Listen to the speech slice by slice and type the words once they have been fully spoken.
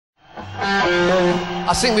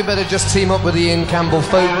I think we better just team up with the Ian Campbell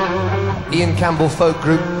folk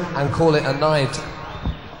group and call it a night.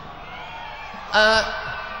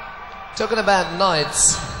 Talking about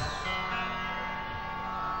nights,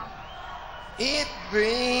 it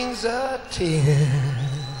brings a tear.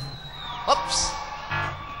 Oops.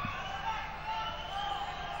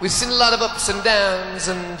 We've seen a lot of ups and downs,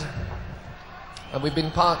 and we've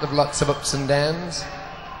been part of lots of ups and downs.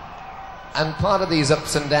 And part of these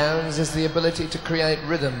ups and downs is the ability to create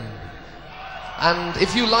rhythm. And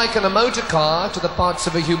if you liken a motor car to the parts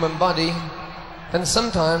of a human body, then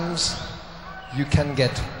sometimes you can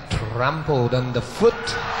get trampled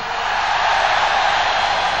underfoot.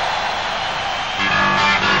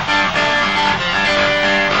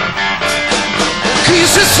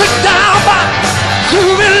 Keys to sit down, but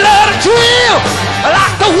groovy love to drill. I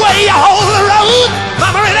like the way you hold the road.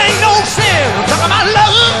 Mama, it ain't no sin. Talk about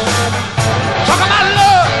love. Talk about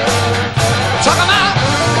love. Talk about.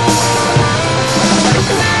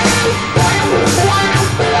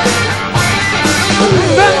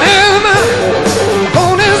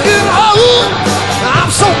 Phone is getting old. I'm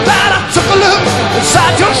so bad I took a look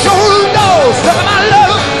inside your showroom doors. Talk about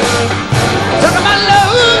love. Talk about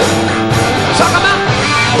love. Talk about.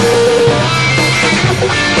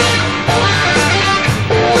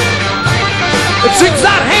 It seems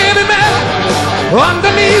that heavy metal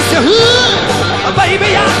underneath your hood.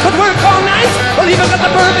 Baby, I could work all night, or even get the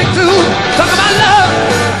perfect tune. Talk about love.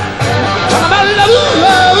 Talk about love.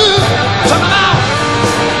 Talk about.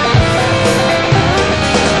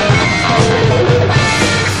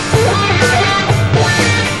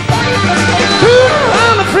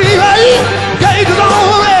 On the freeway, gauge is on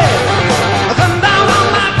red. I come down on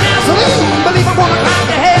my gasoline, believe I'm gonna crack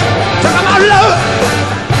your head. Talk about love.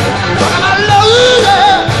 Talk about love.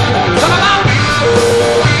 Talk about.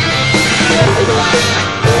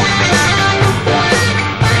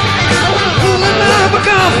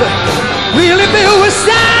 Really filled with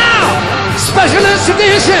style, specialist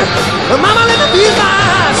edition. Mama, let me be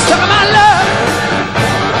mine. Talk about love.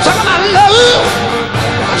 Talk about love.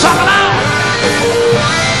 Talk about.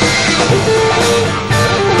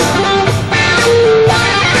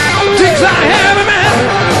 Takes out heavy man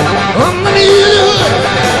underneath the hood.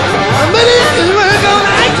 Maybe I can work all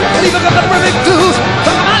night. Leave up the perfect tools.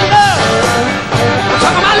 Talk about love.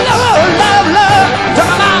 Talk about love, love, love. Talk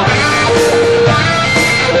about.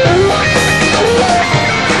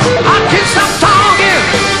 I can't stop talking.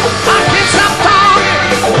 I can't stop talking.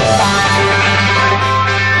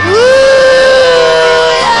 Ooh,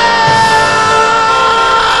 yeah.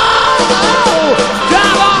 Oh,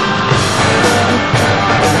 drive on.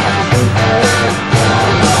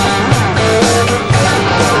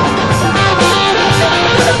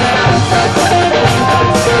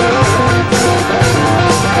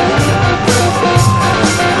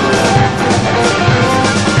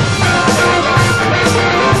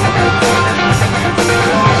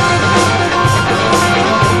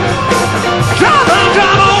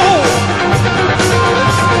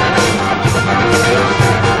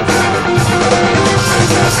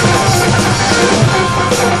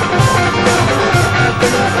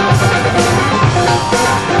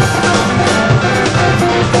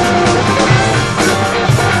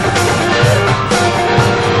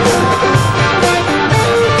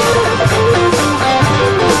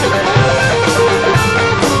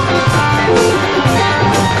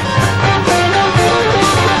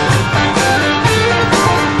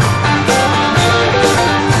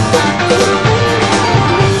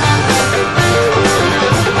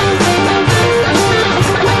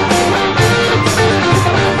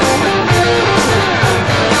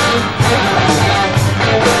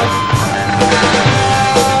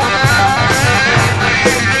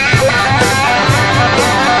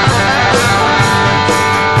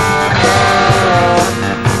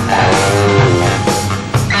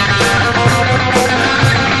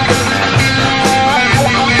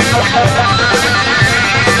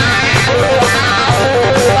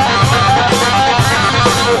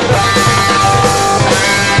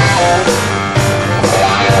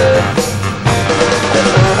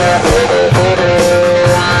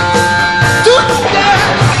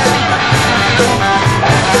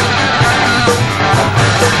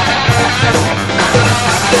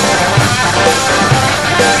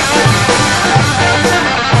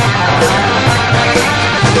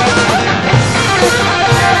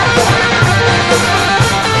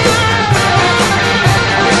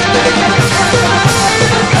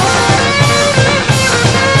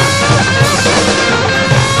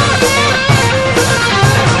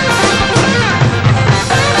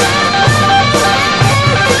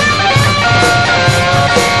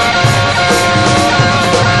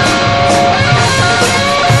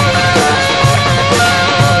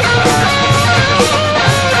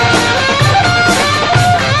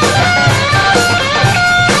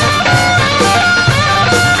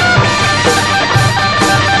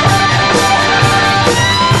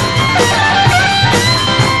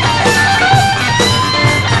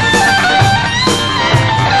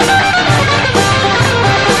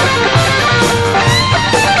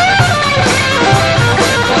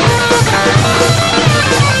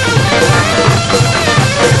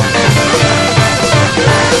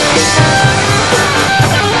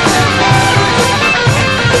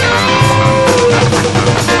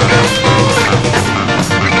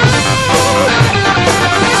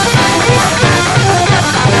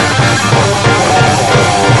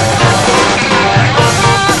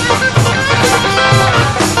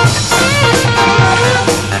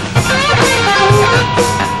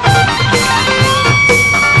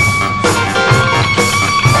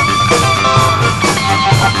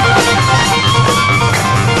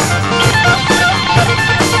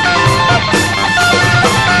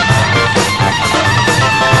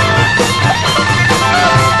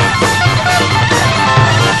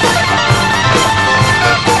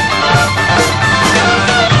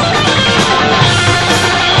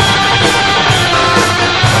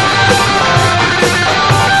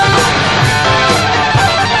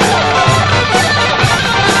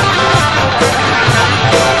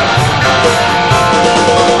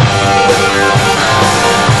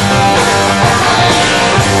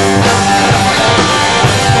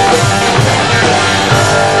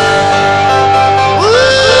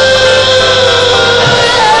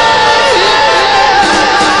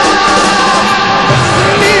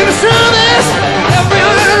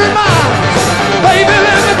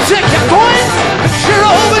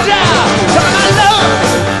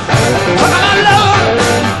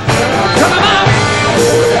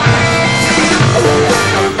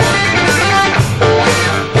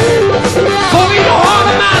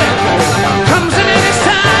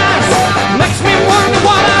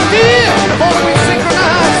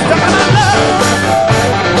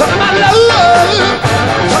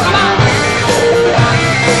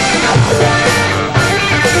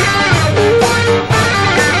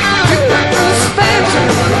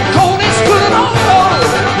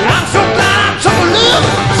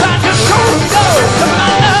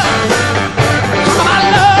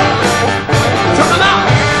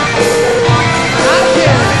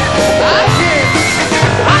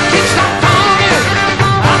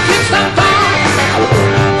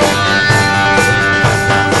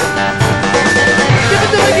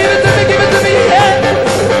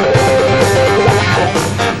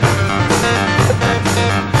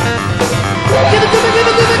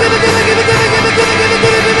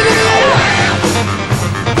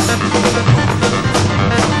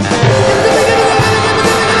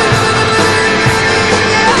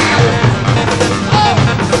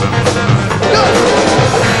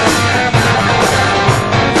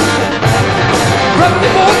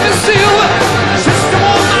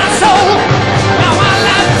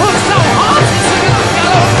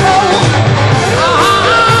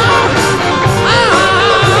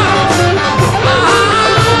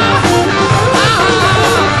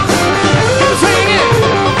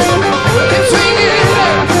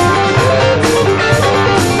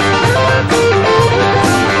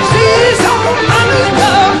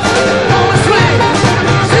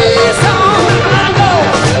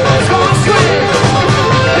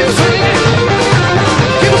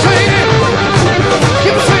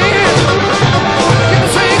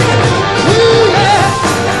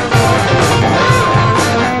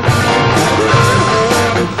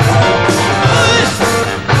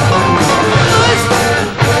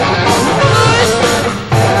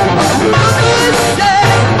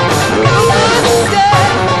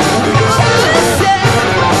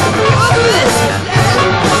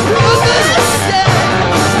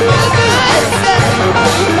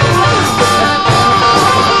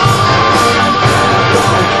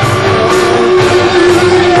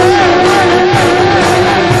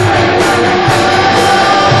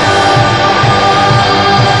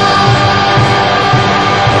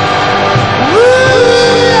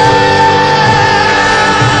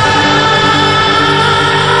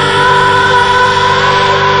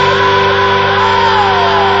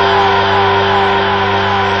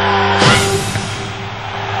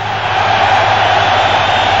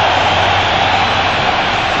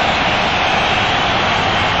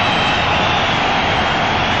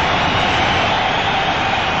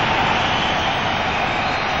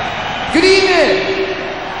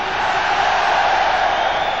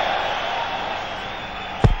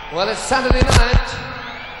 Well, it's Saturday night.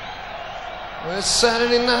 Well, it's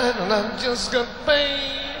Saturday night and I just got paid.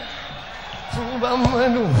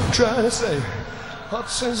 I'm trying to say,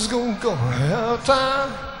 Hudson's gonna go out of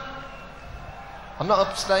time. I'm not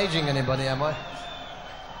upstaging anybody, am I?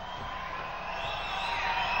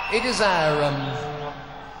 It is our,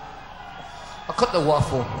 I cut the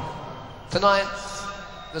waffle. Tonight,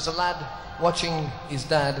 there's a lad watching his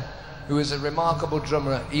dad, who is a remarkable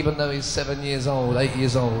drummer, even though he's 7 years old, 8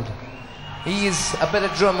 years old. He is a better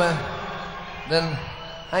drummer than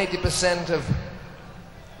 80% of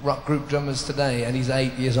rock group drummers today, and he's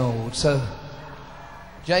 8 years old. So,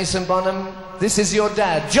 Jason Bonham, this is your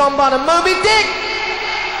dad, John Bonham, Moby Dick!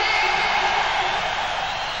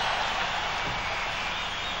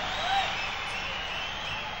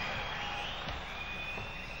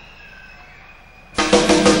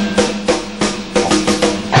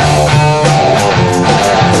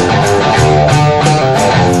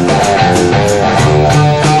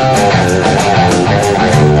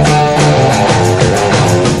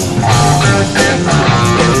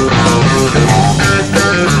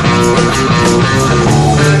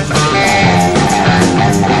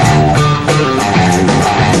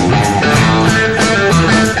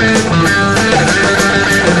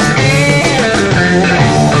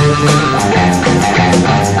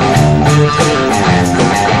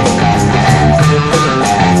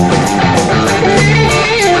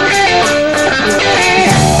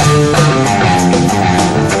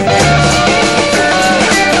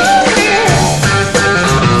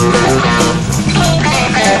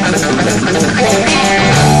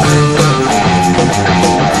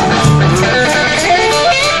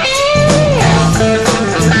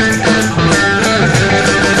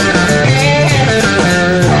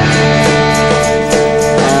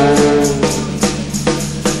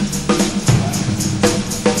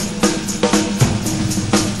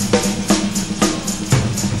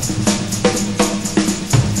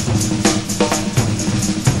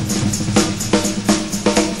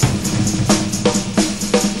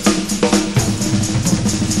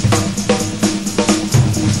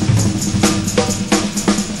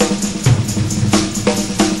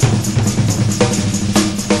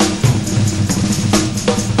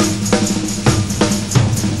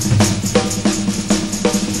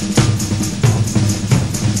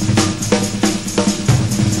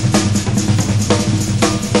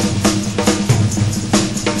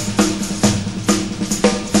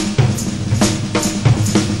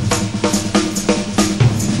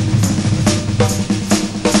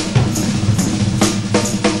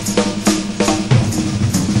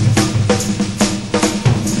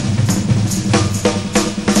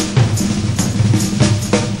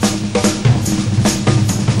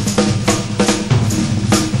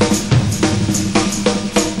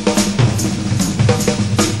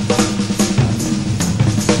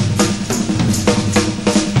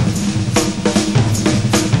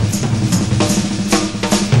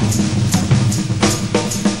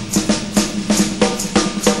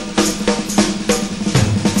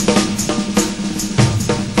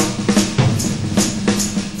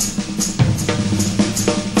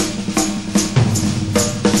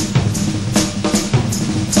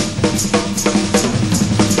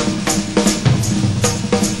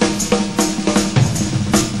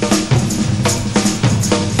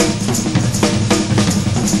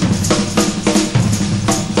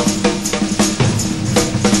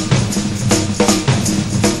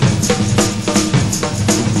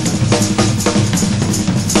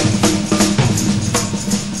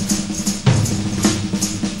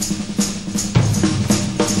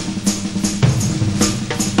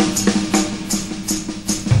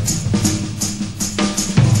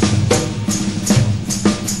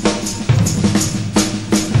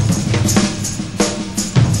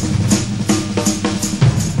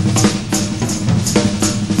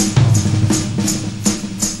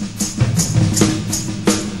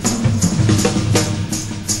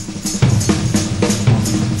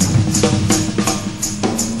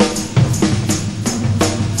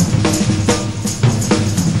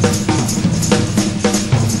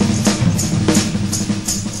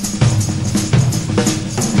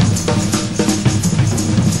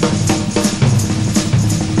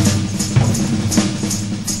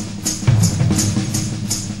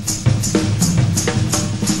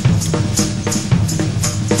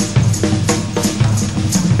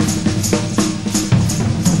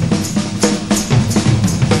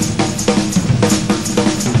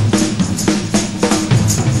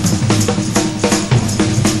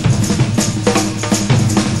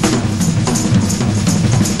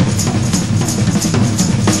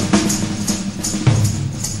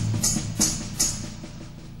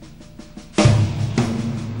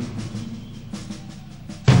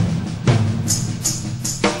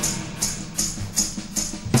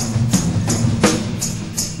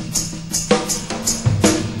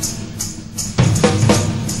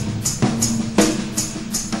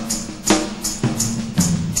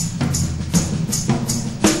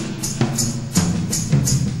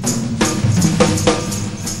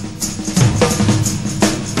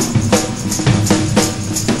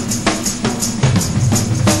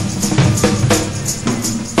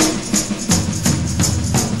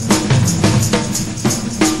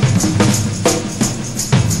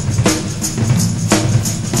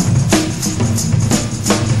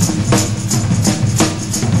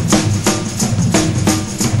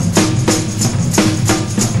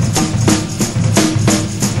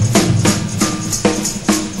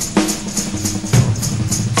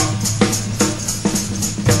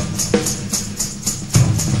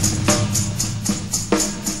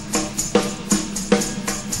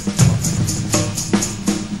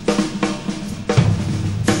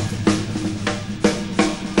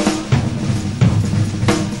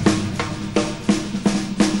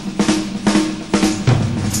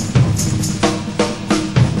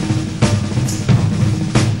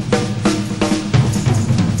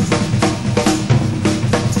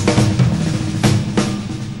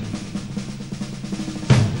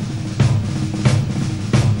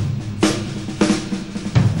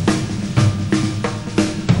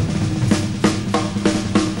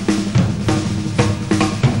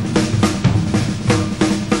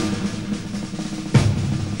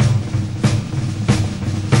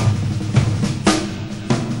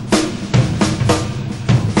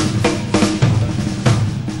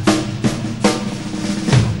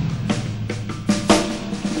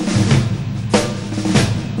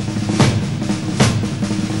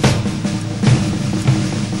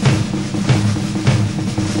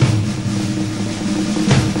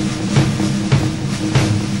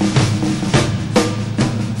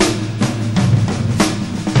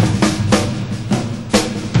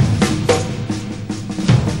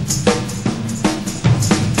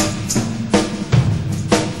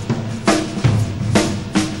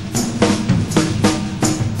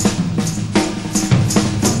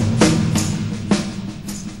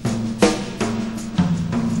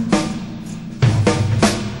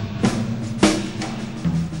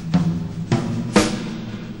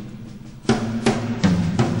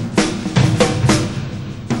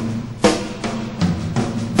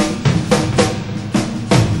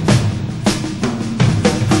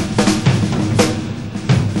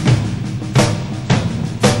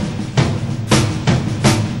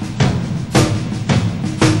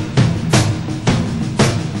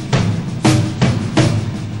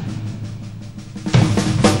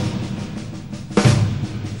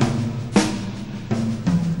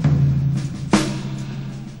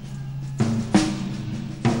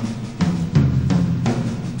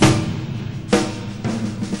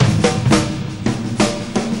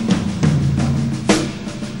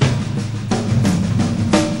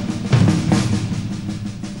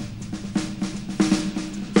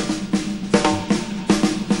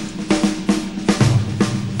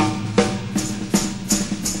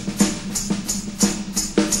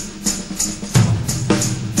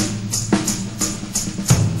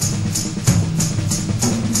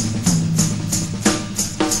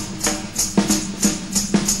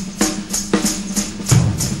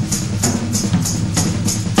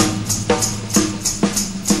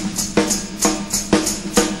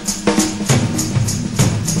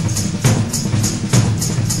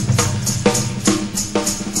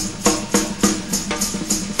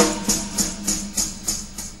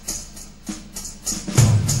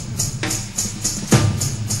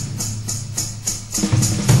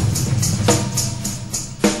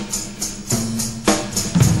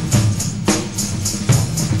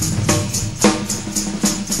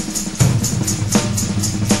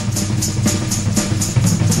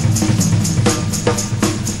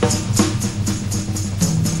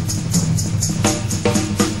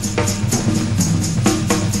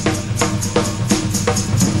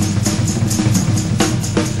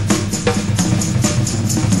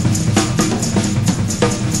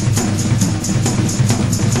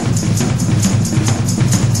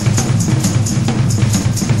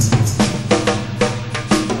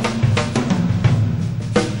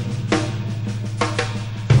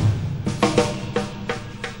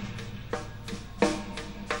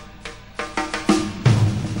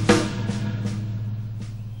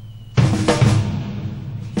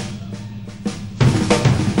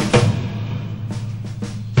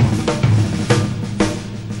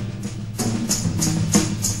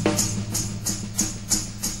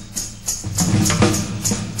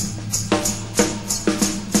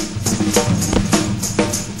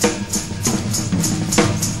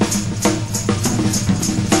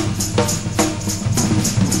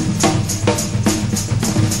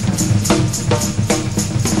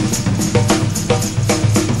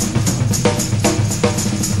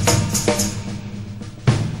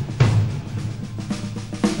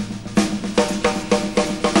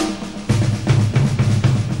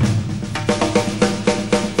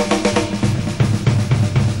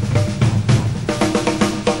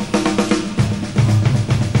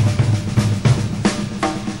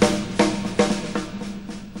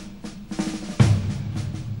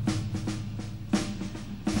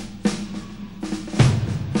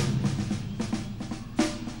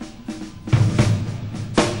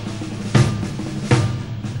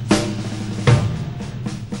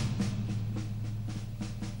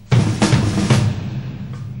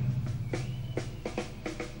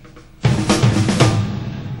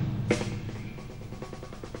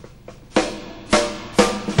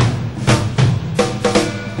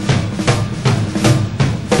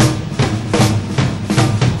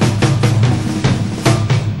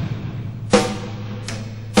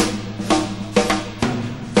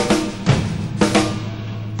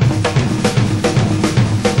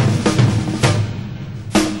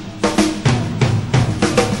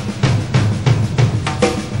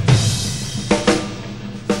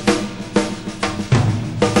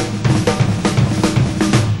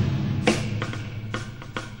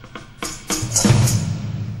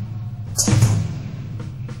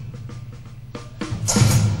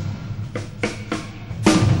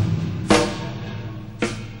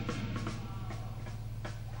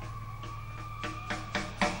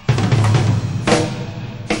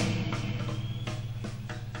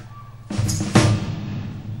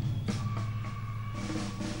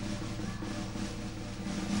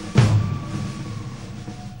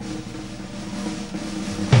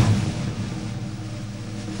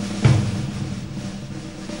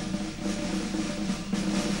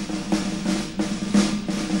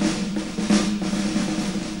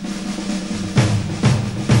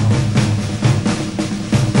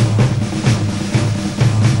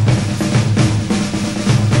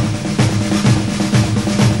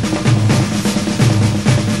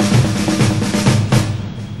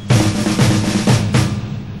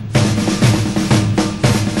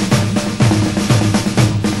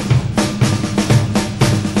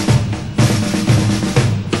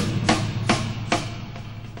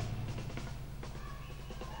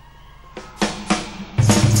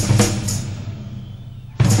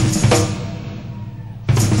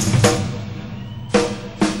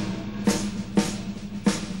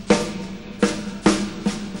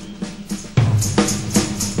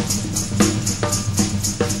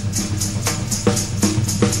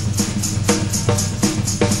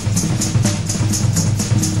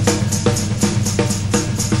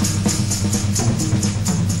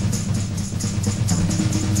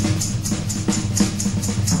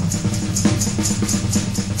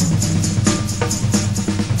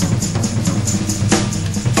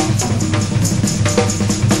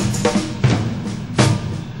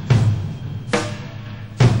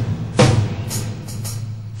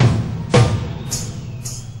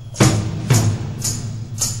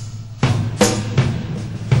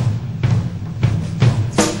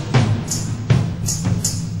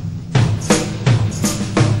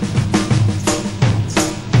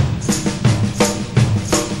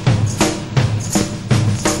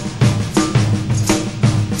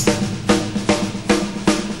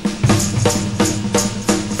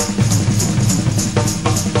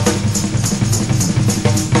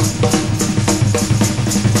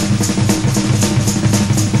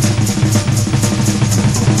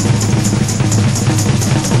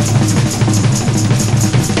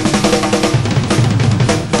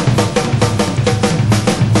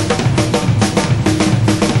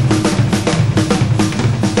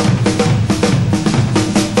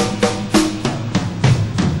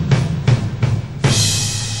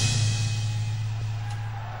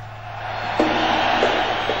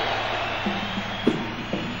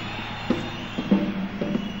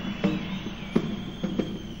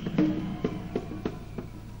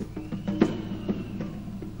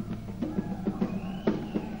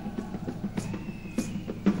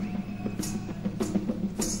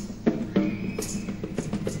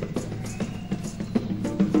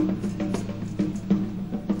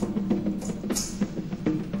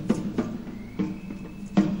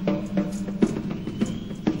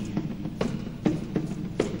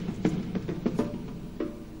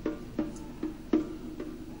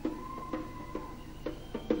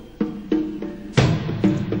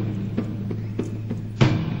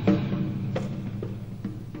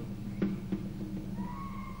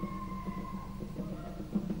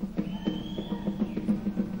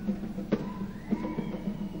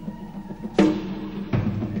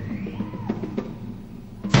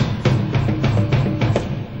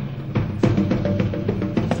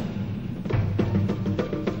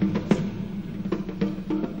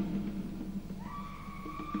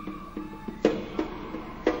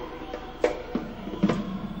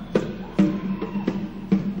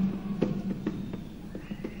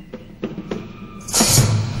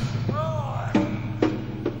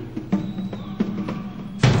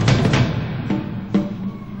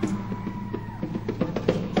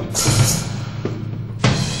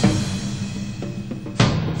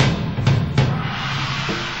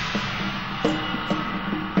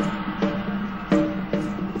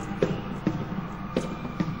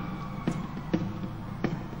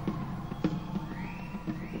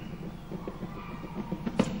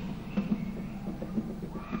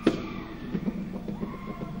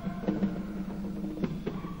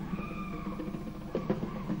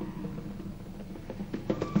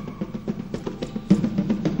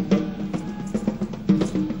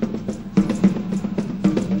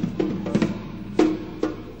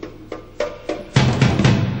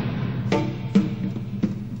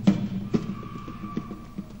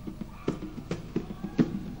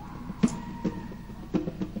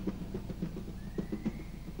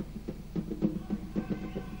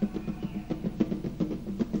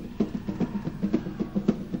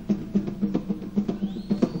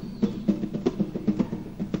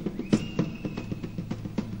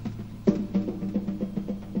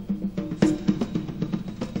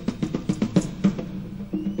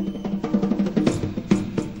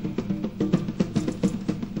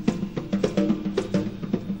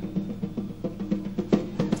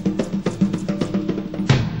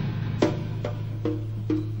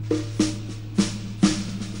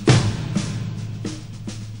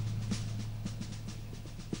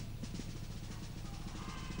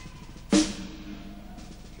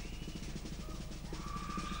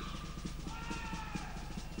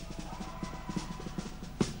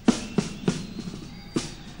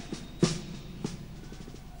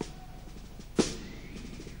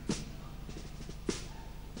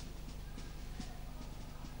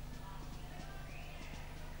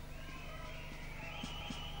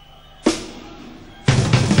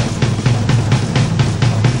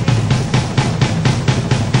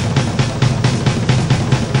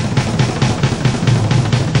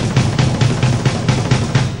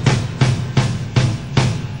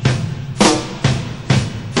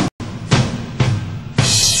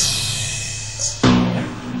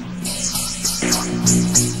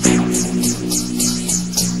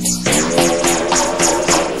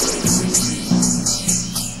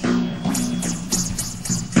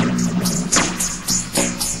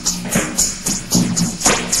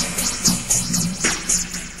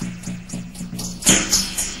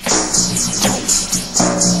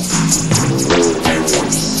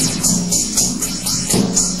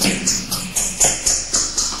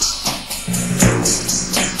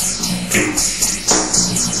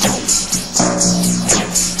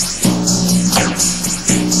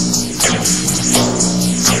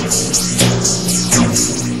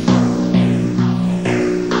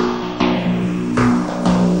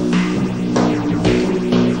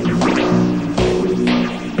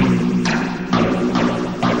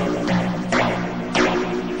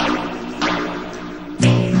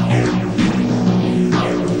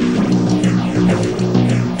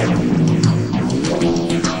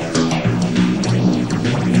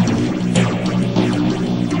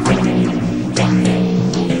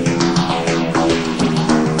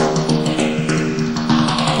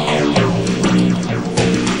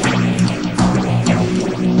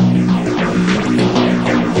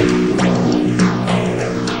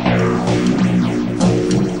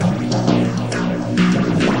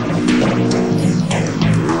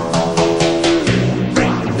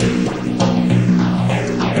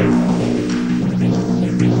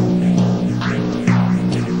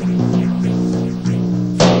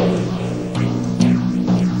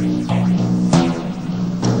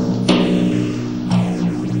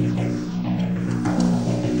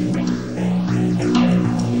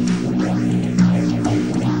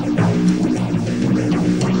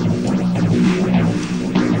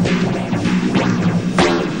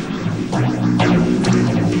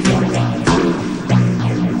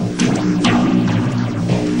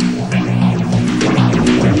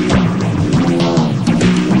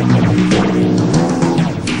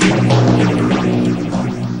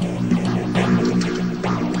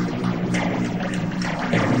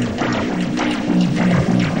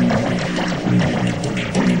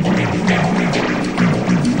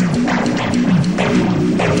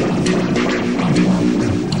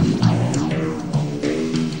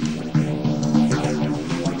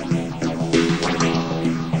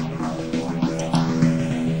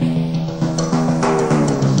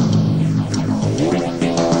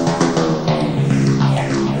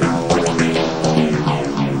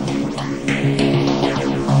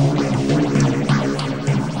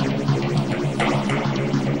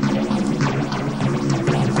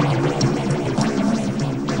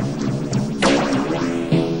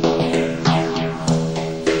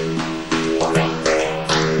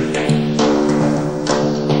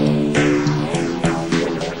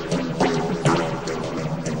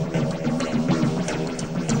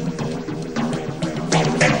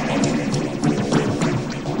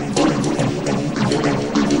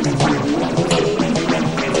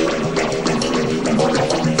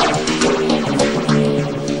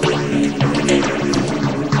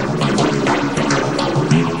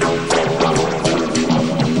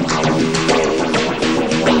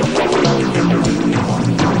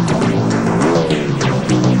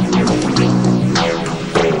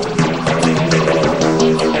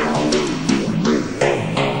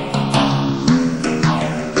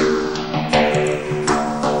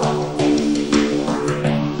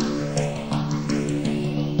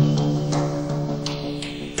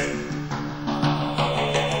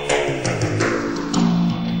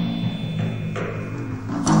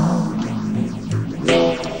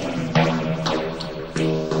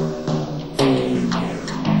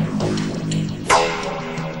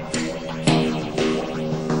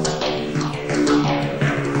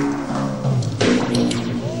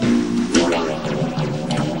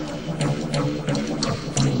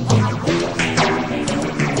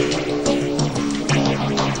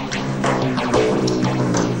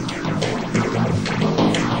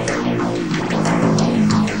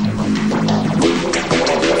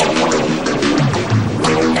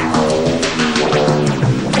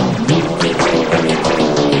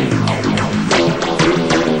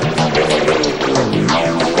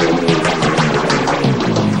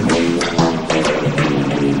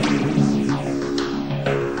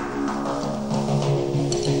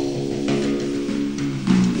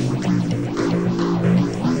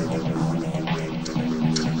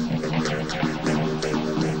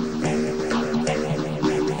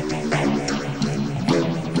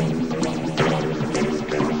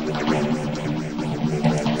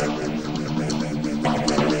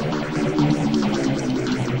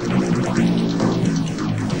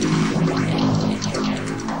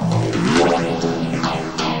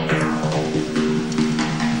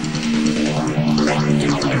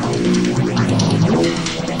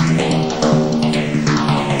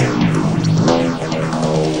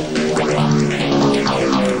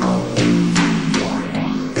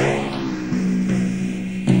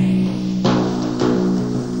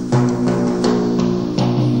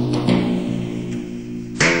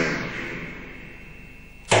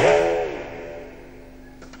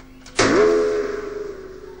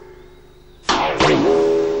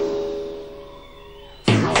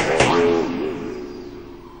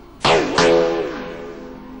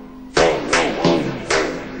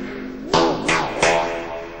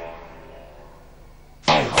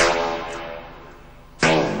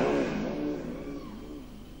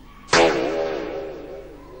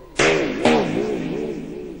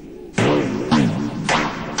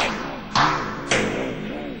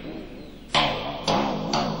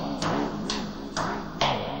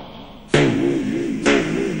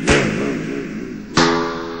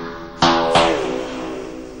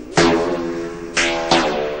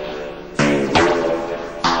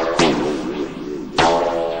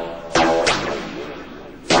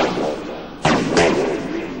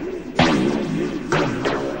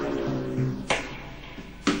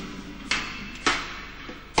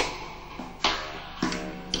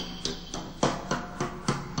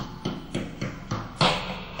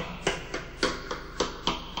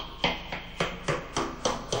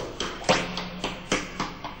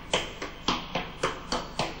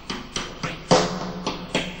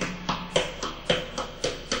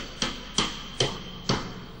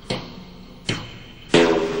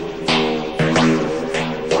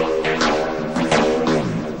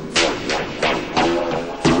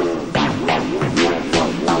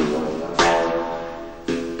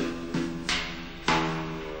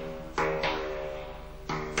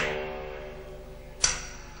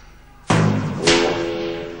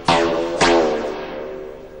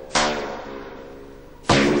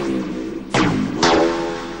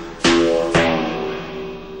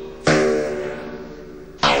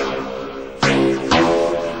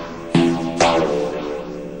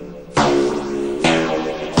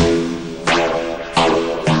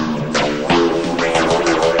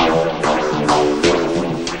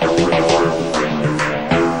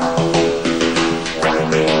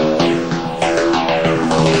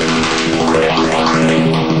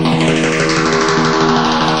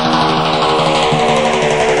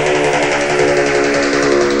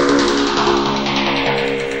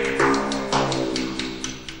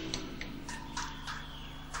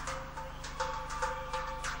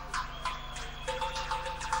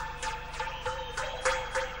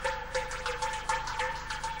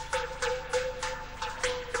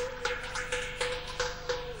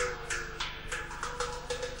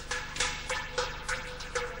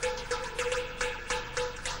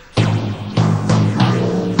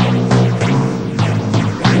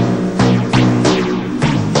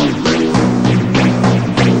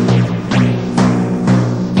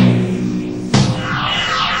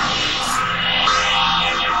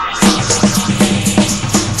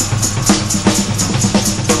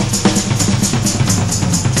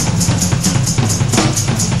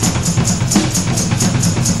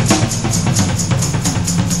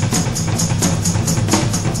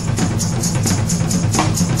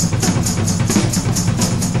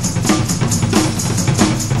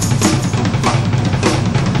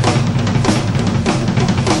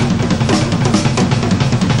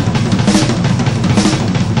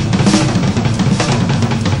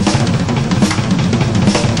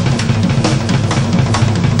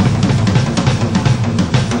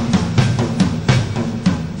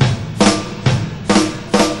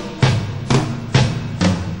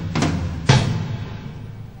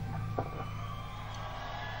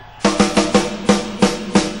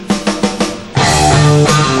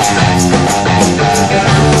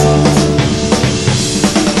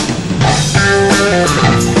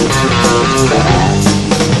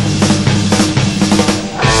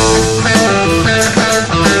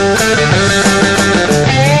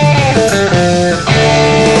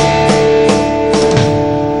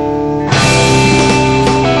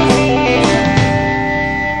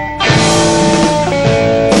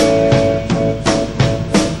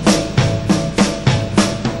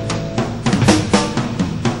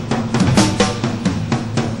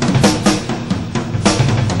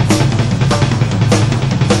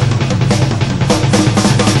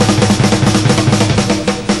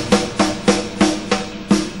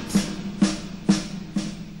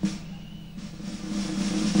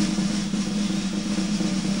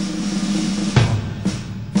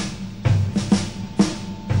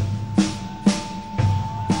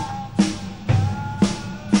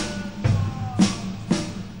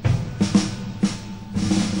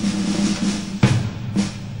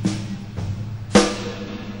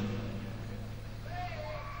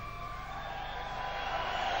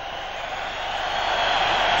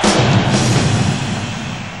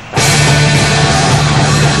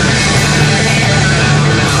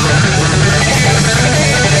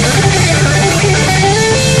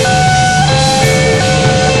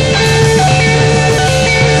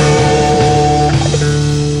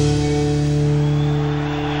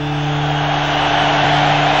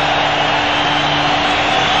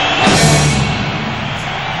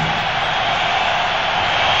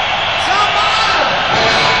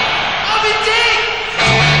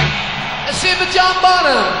 it for John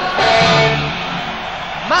Bonham,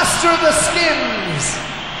 master of the skins.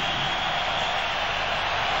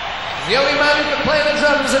 The only man who could play the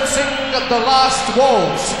drums and sing at the last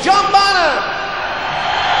waltz, John Bonham.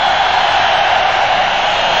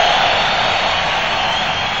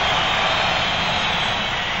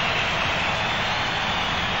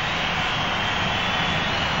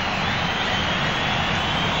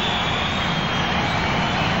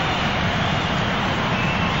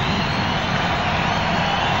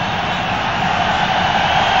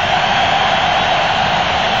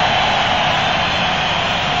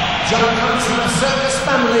 John comes from a circus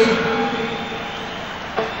family.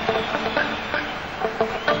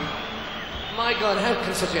 My God, how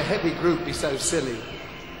can such a heavy group be so silly?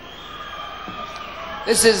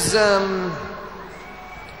 This is a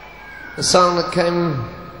song that came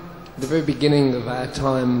at the very beginning of our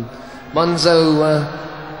time. Monzo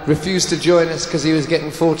refused to join us because he was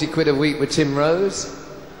getting 40 quid a week with Tim Rose.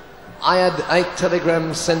 I had 8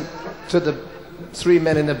 telegrams sent to the 3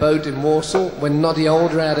 men in the boat in Warsaw when Noddy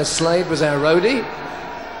Alder of Slade was our roadie,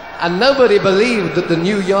 and nobody believed that the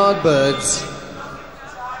new Yardbirds,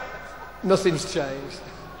 nothing's changed,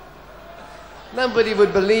 nobody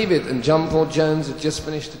would believe it. And John Paul Jones had just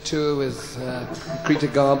finished a tour with Greta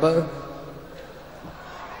Garbo,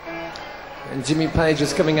 and Jimmy Page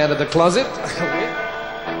was coming out of the closet.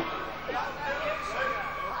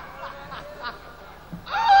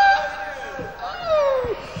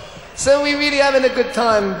 So we're really having a good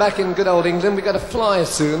time back in good old England. We've got to fly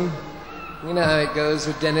soon. You know how it goes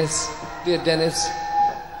with Dennis. Dear Dennis,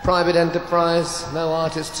 private enterprise, no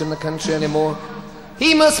artists in the country anymore.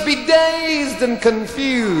 He must be dazed and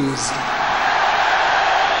confused.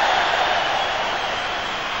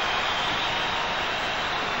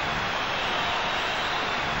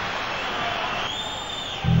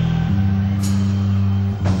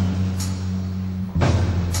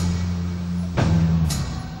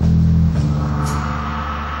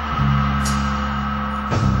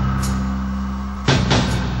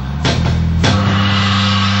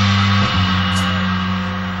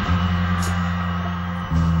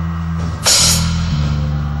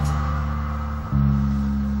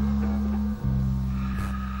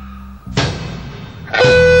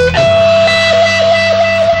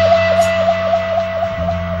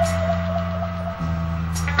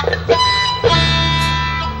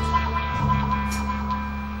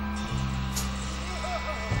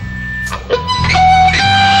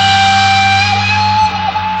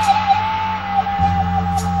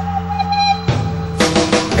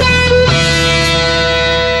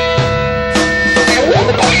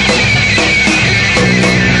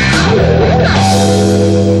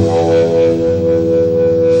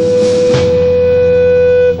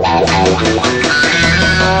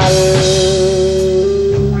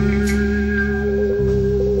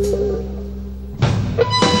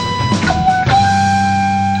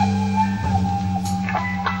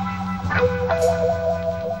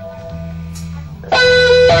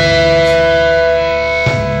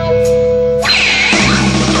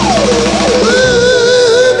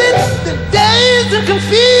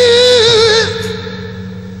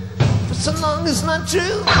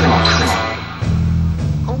 True.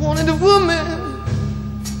 I wanted a woman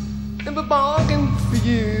and a bargain for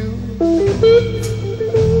you.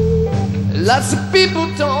 Lots of people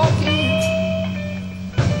talking,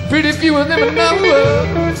 pretty few of them a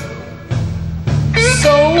number.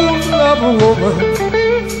 Soul of a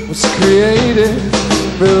woman was created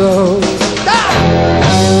below.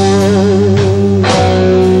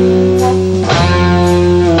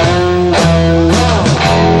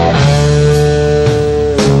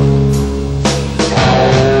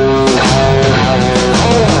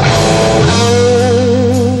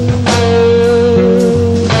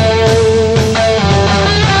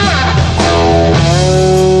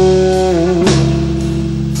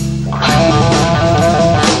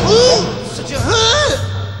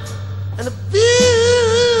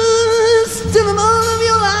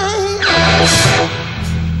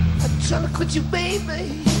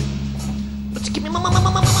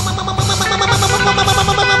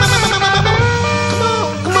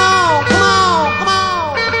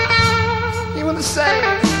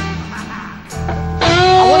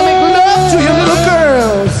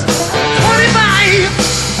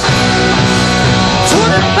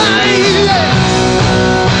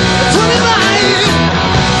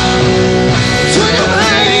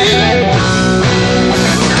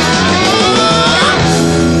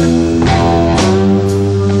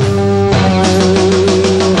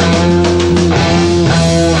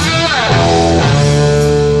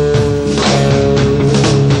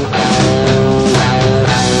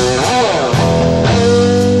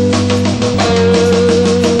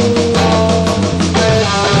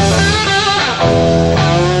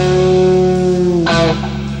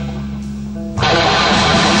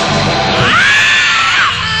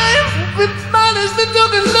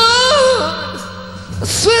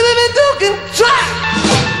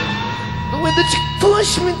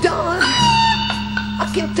 push me, darling. I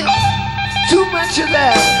can't take too much of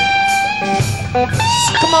that.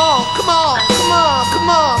 So come on, come on, come on, come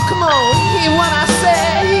on, come on. Hear what I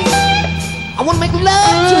say. I wanna make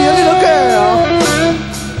love to you, little girl.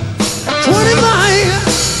 25,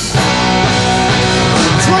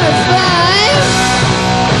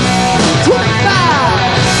 25, 25.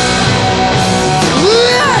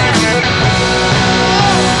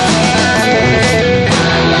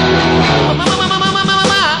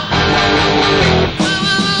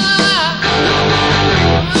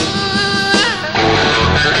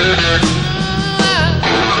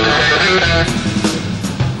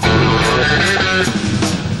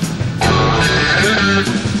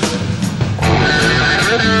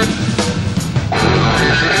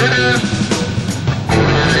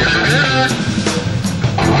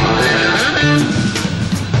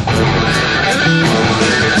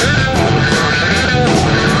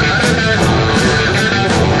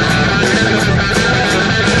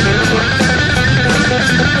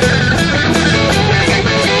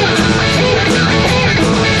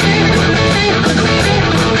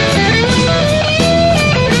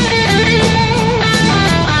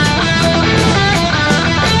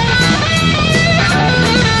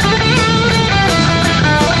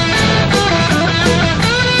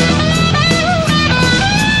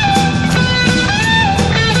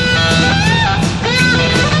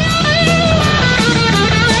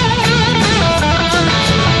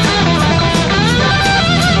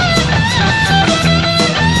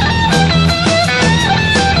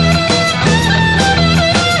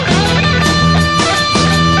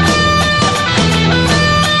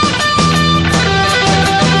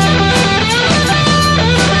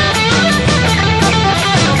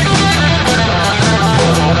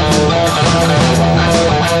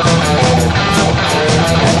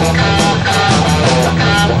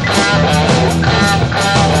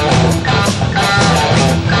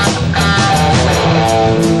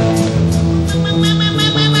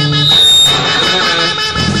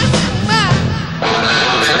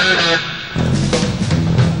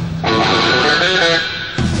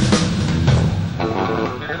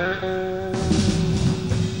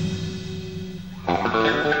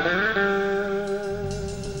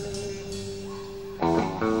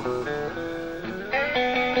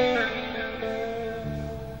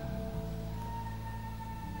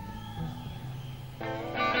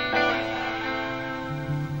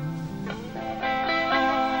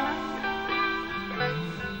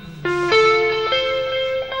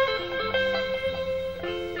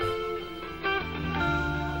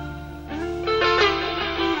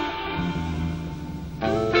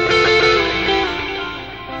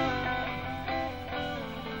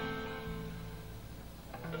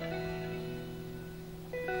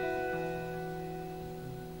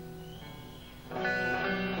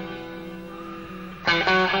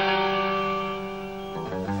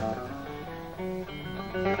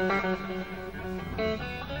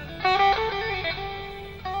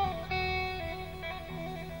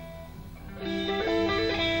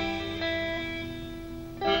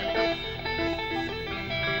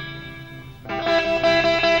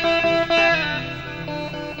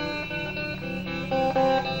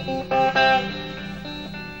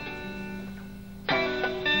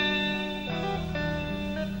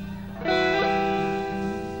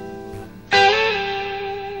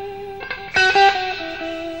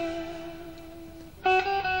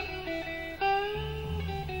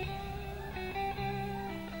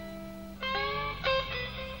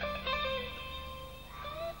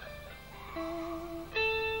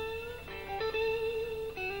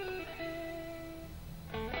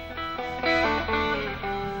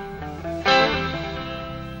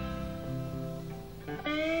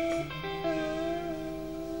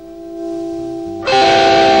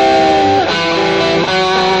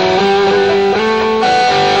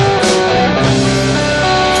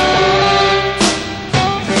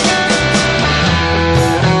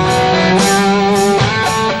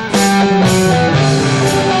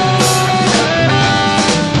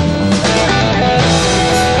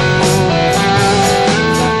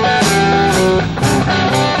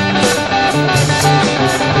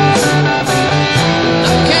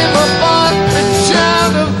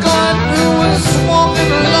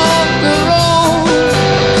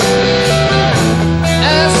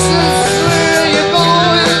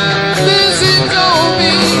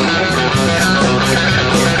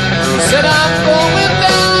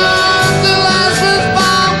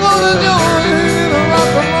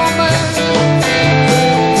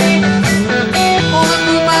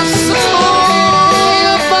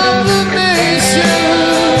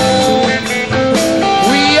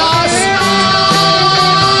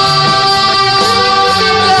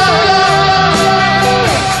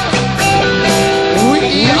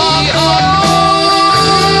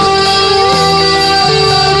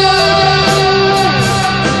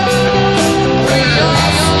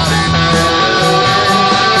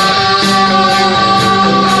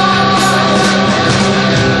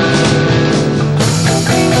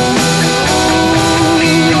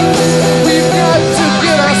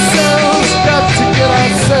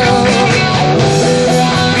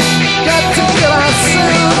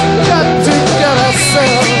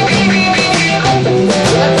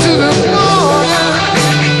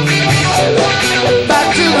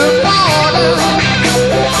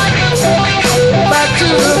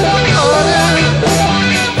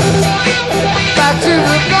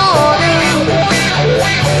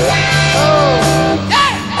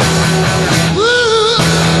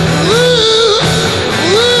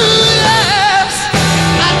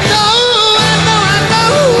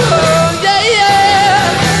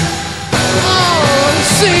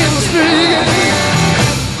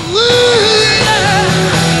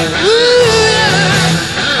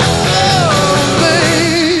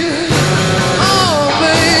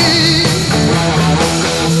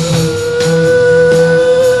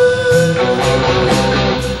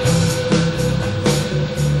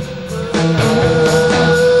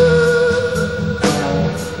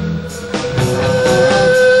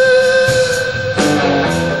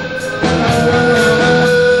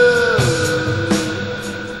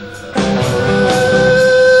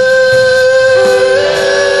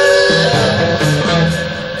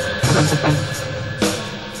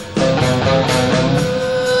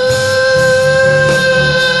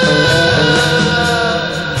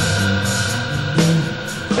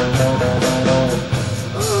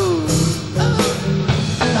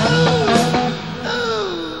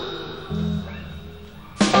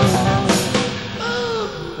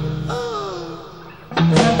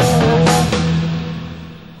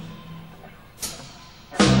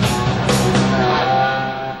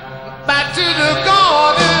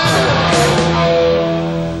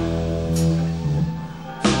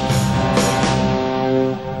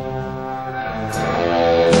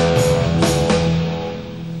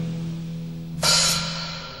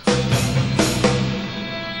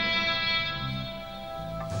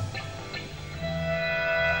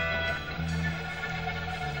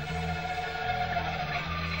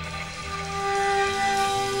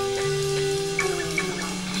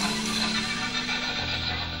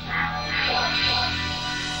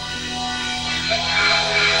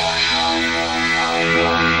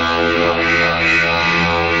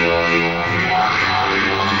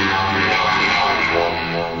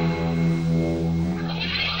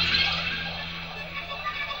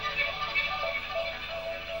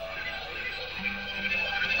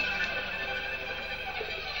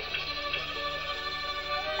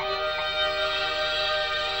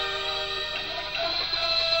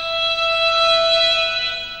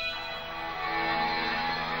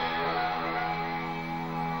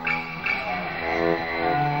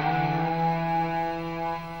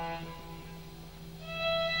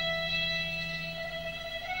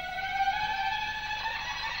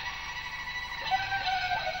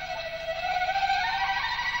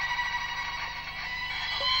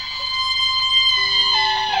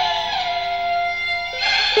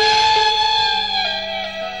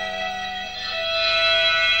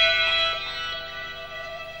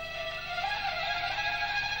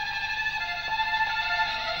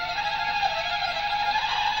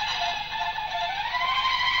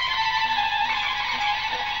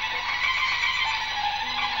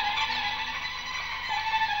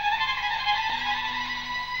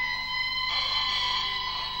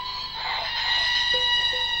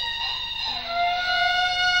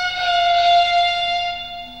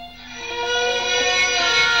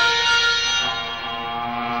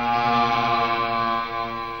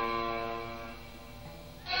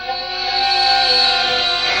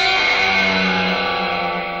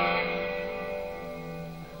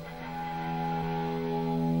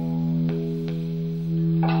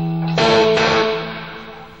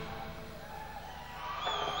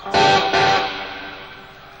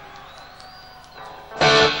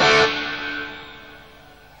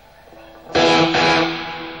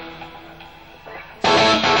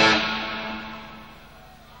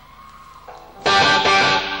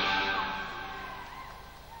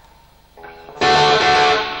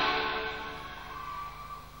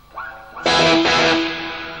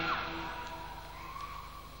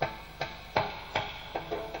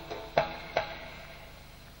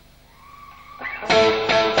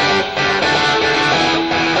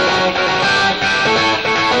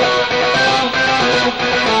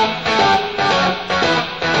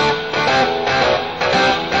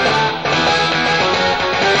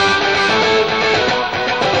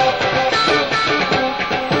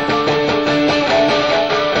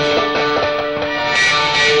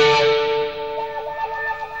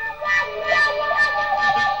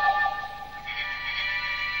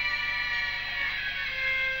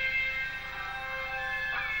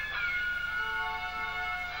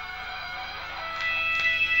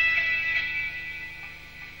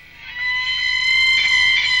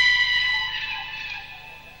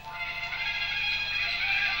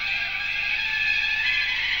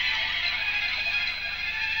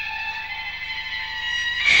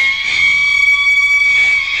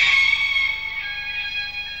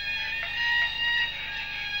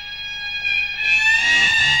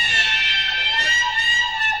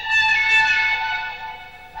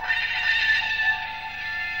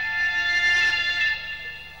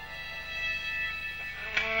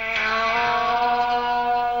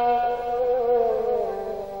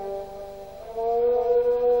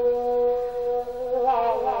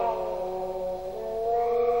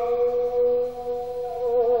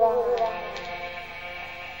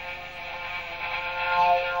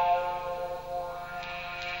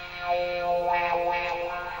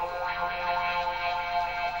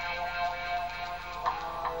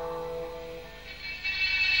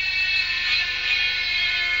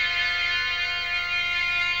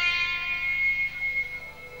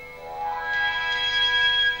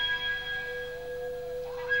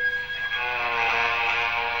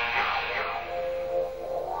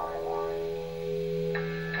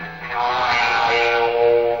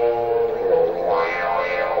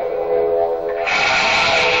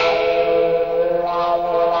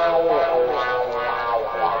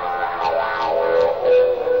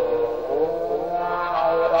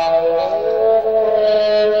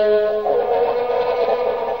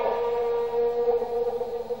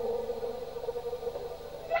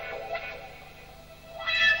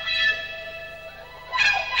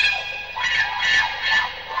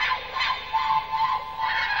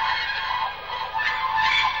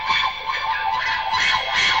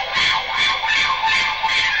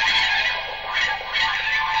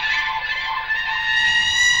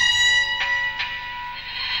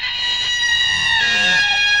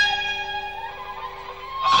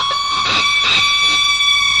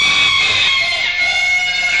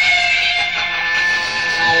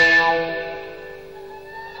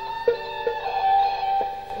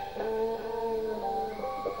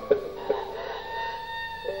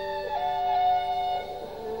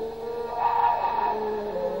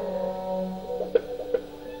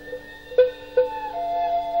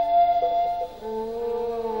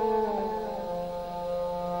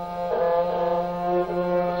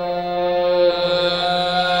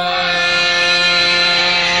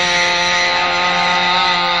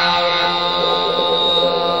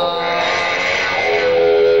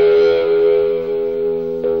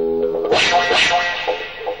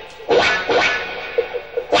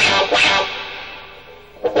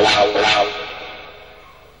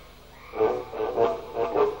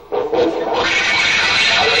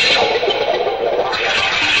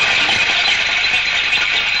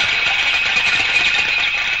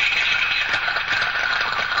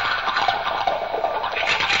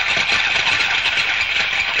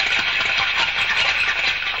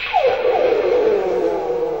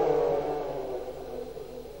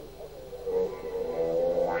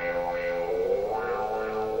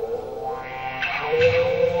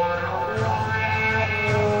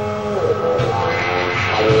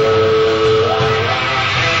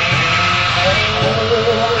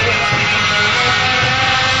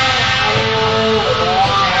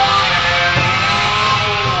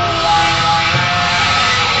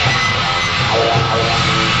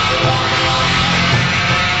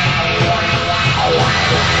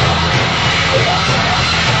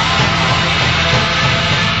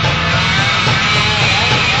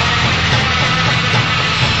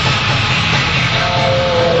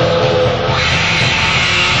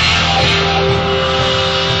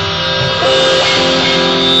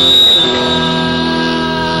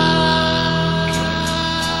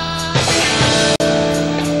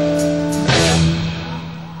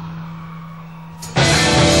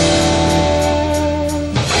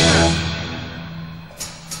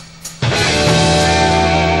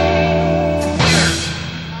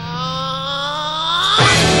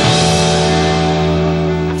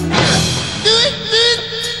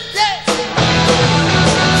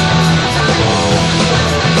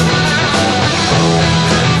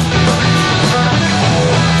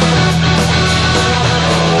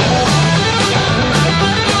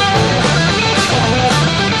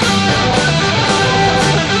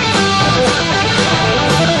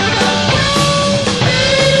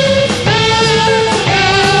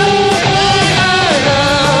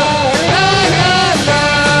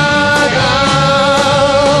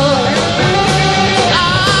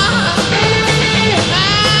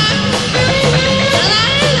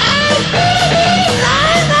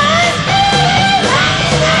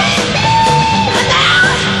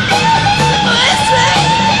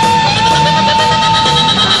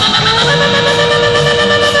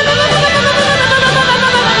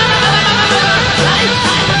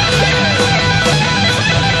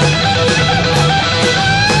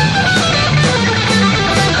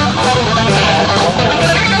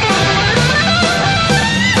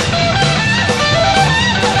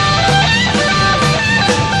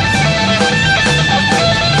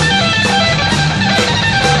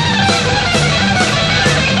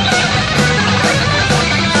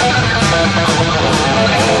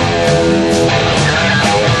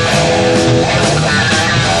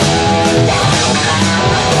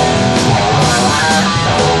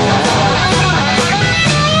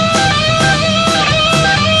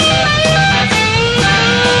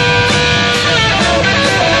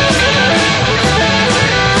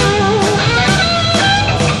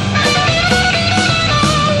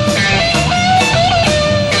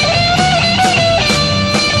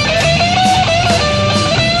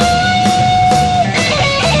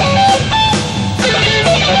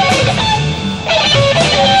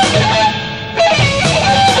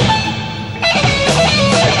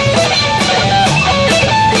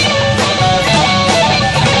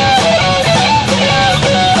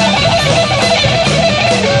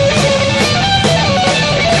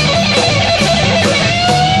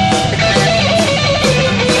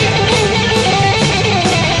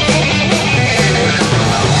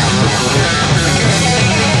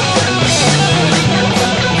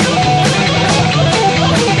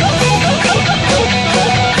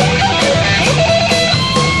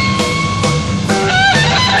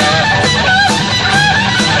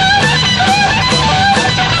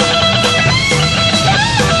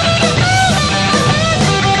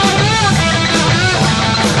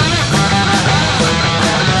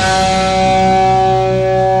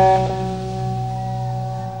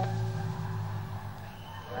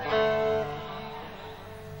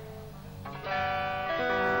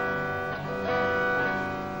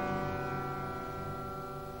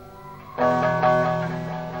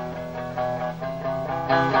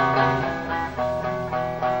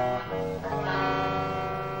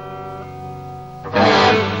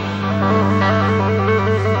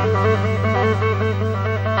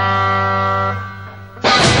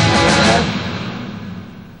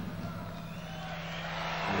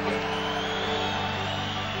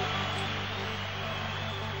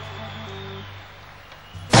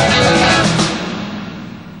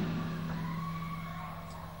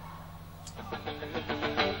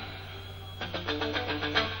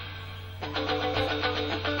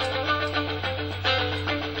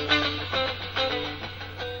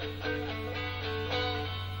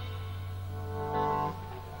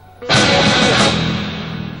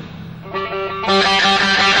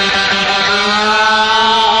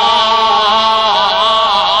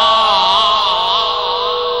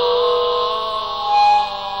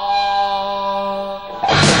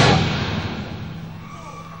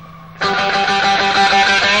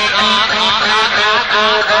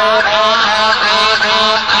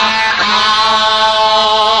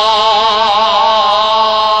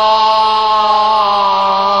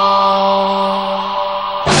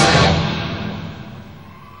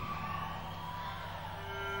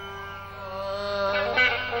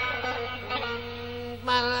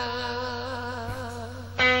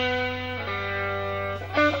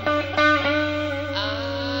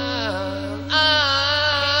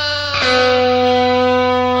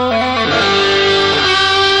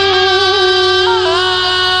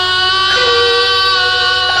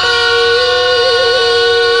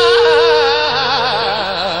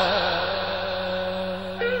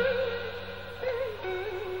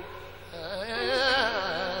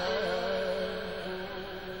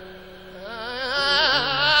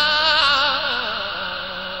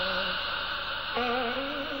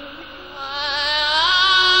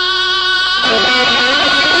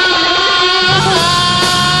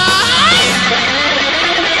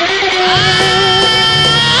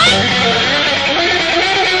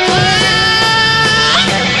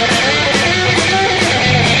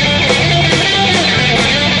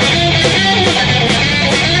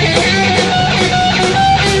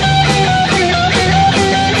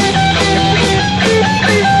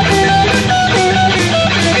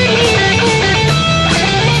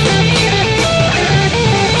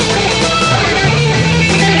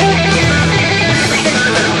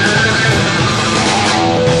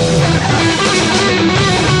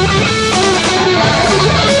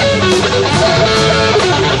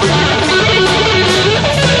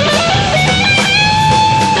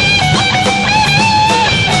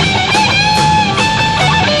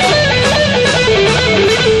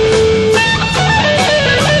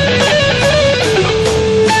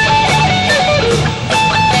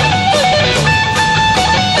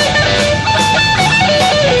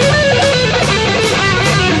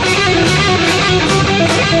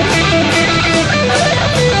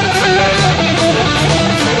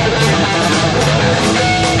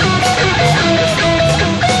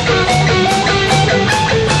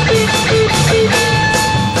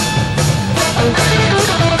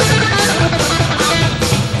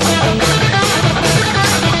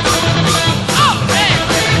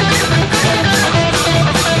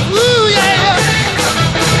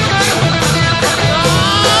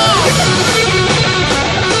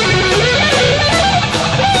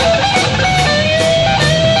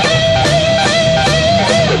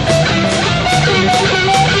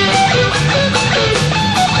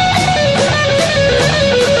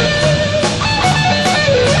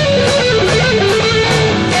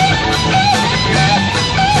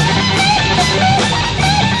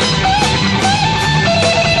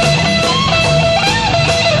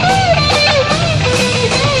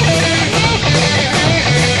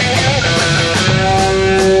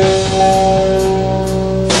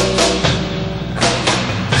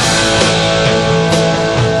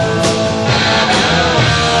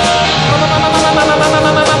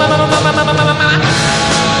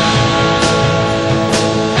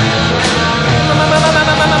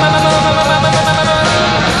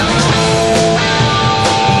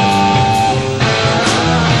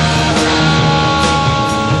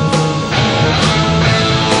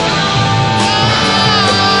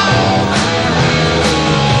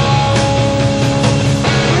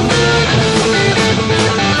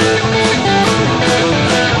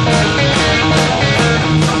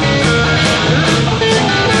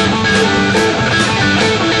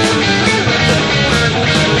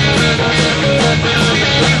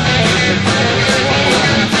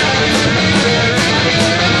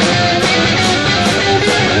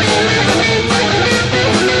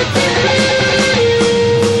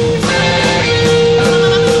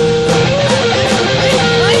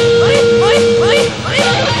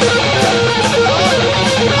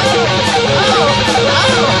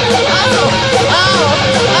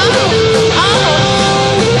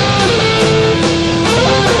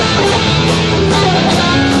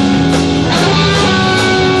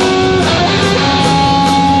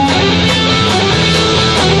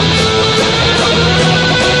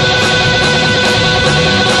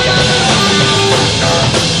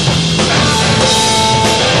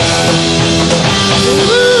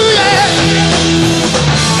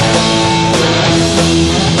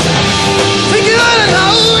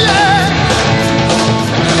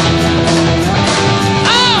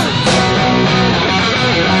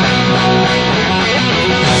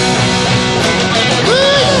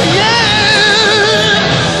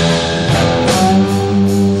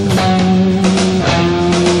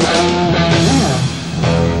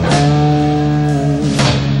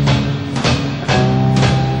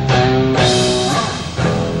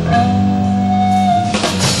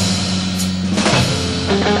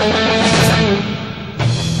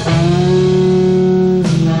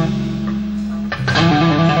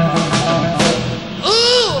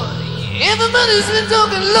 Everybody's been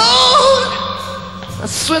talking Lord. I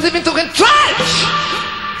swear they've been talking trash.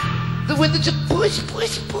 The way that you push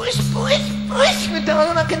me,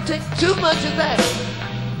 darling, I can take too much of that.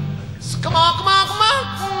 So come on.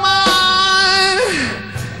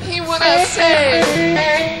 Hear what I say.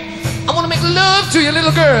 I want to make love to you,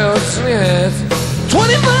 little girls. Yes.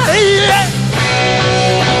 25.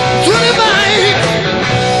 25,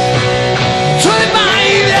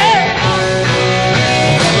 yeah.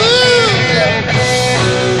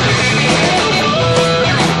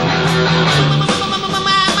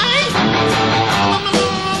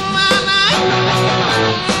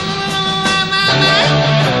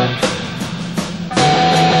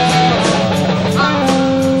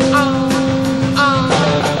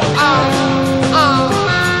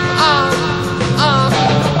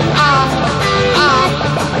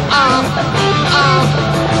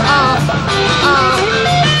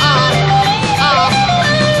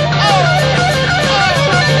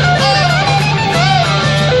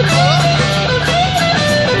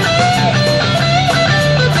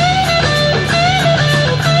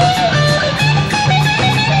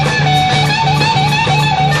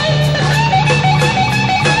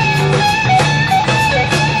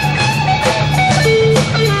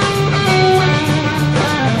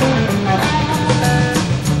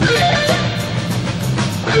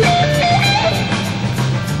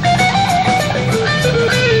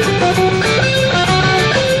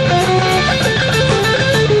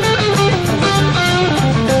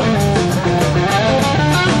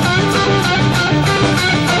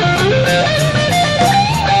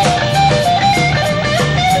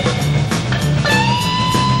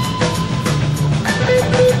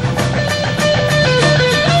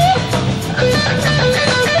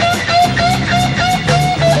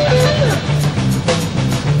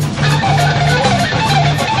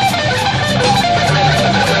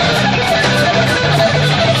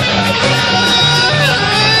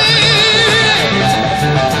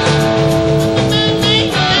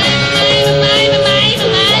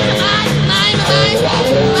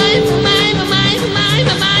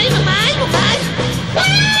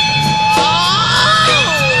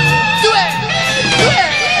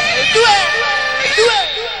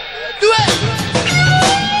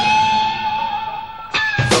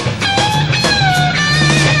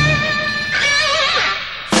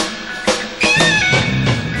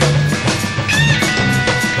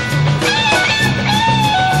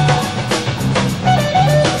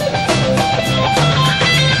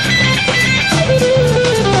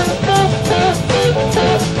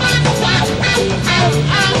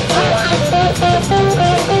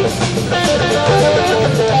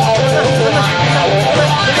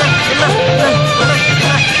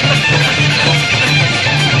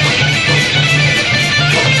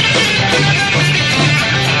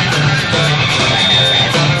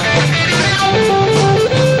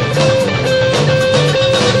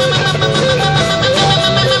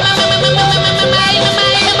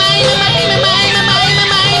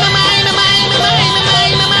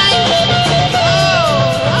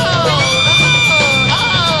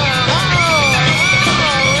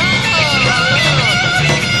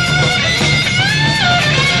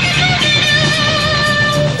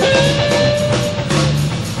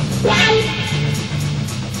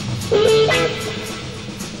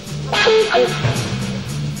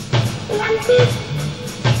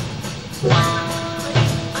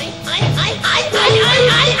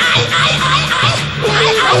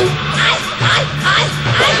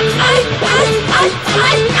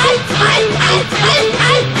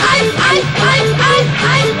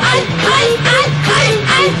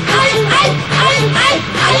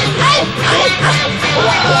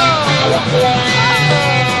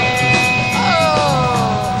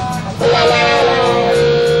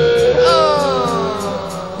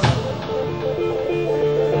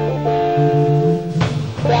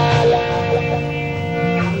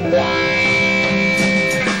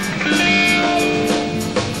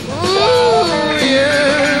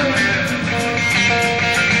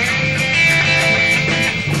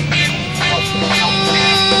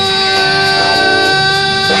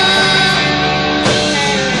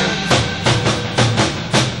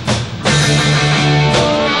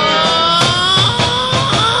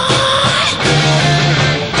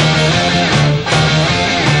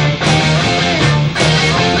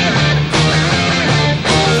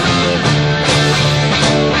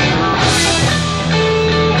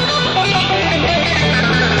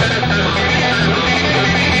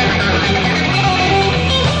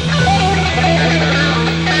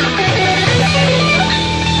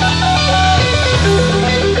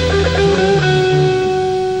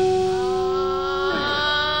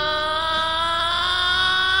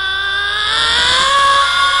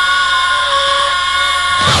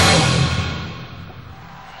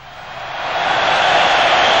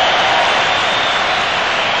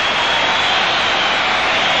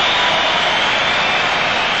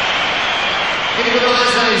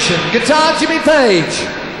 Instrumentation, guitar Jimmy Page,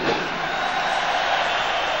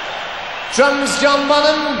 drums John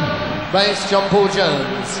Bonham, bass John Paul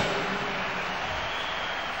Jones.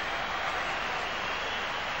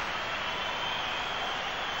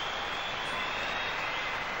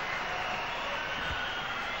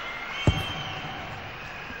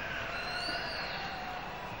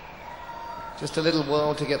 Just a little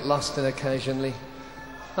world to get lost in occasionally.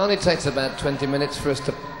 Only takes about 20 minutes for us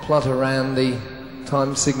to plot around the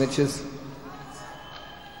time signatures.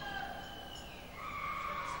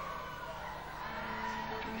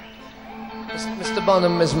 Mr.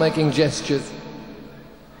 Bonham is making gestures.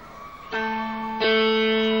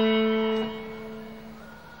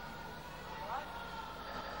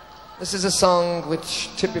 This is a song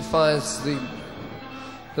which typifies the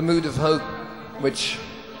mood of hope which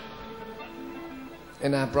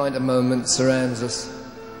in our brighter moments surrounds us.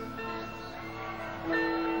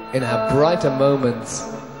 In our brighter moments.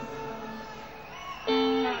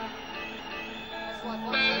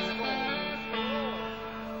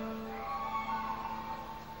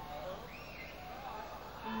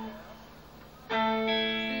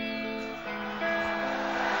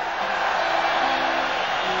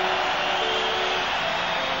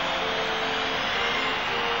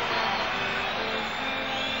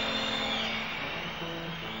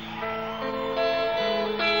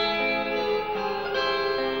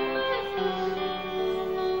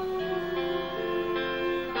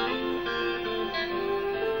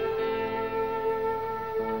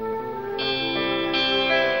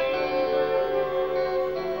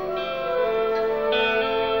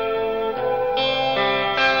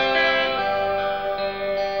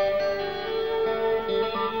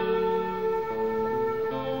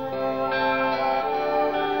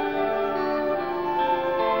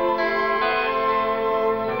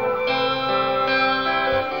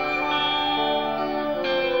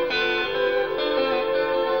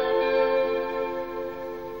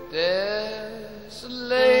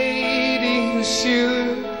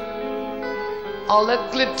 All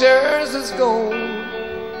that glitters is gold,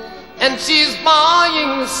 and she's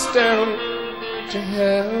buying the stairway to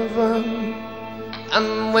heaven.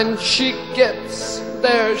 And when she gets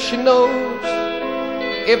there, she knows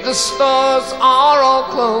if the stores are all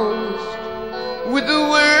closed, with the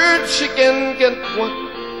word she can get what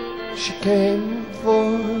she came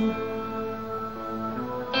for.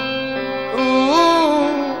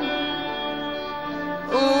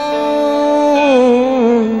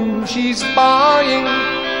 She's buying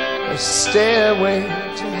a stairway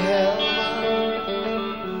to heaven.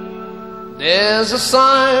 There's a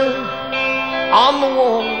sign on the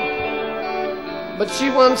wall, but she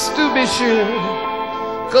wants to be sure,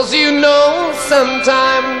 'cause you know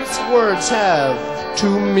sometimes words have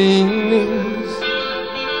two meanings.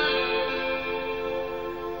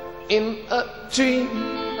 In a tree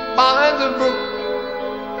by the brook,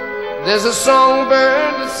 there's a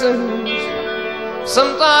songbird that sings.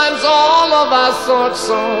 Sometimes all of our thoughts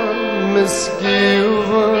are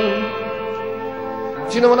misgiven.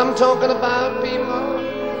 Do you know what I'm talking about, people?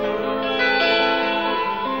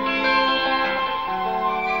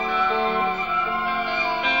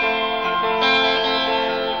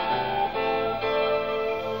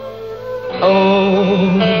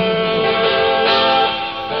 Oh,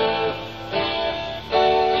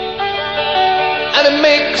 and it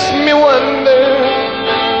makes me wonder,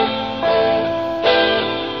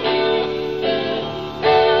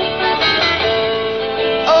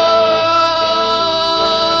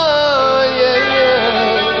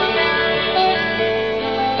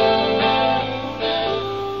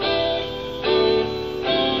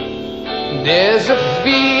 there's a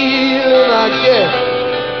feeling I get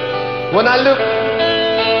when I look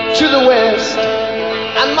to the west,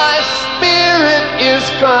 and my spirit is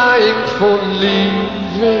crying for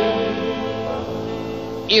leaving.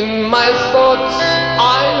 In my thoughts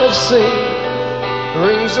I have seen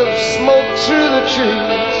rings of smoke through the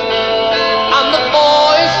trees, and the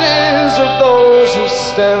voices of those who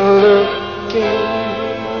stand looking.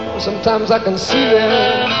 Sometimes I can see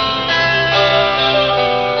them.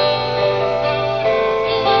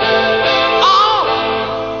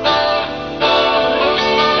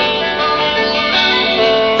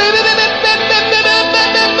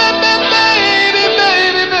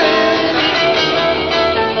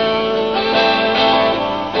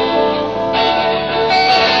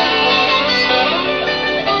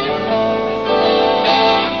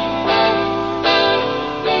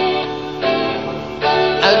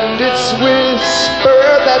 Whisper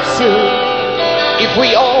that soon, if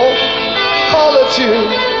we all call a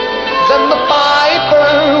tune, then the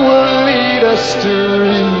piper will lead us to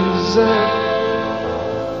reason.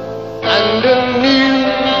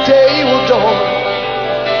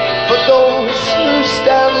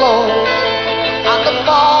 stand long, and the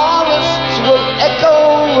forest will echo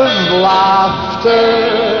with laughter.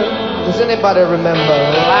 Does anybody remember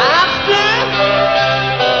laughter?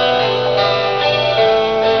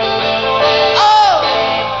 Oh,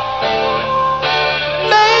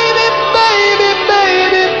 baby, baby,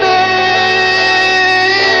 baby, baby.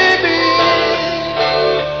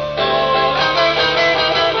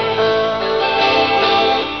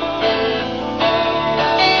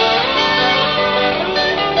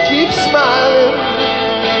 Keep smiling,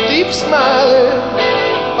 keep smiling,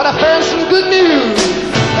 but I found some good news.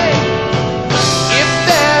 If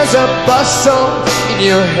there's a bustle in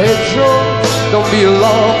your hedgerow, don't be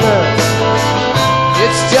alarmed.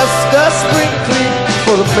 It's just a sprinkling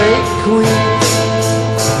for the May Queen.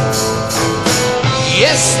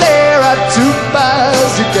 Yes, there are two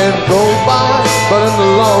paths you can go by, but in the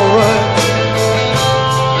long run,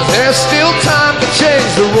 there's still time to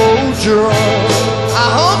change the road you're on. I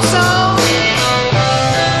hope so.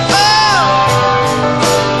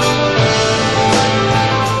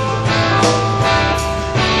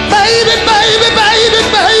 Baby, baby, baby,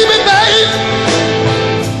 baby, baby.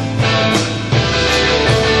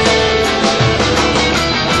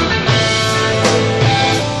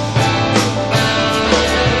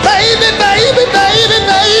 Baby, baby, baby,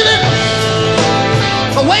 baby.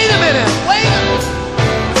 But wait a minute, wait a minute.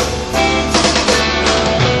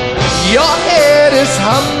 Your head is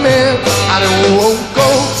humming and it won't go,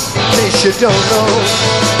 in case you don't know.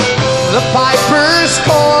 The piper's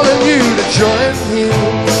calling you to join him.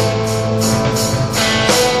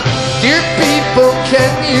 Dear people,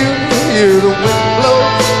 can you hear the wind blow?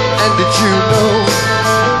 And did you know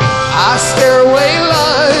our stairway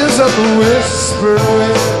lies on the whispered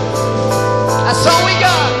wind? That's all we got.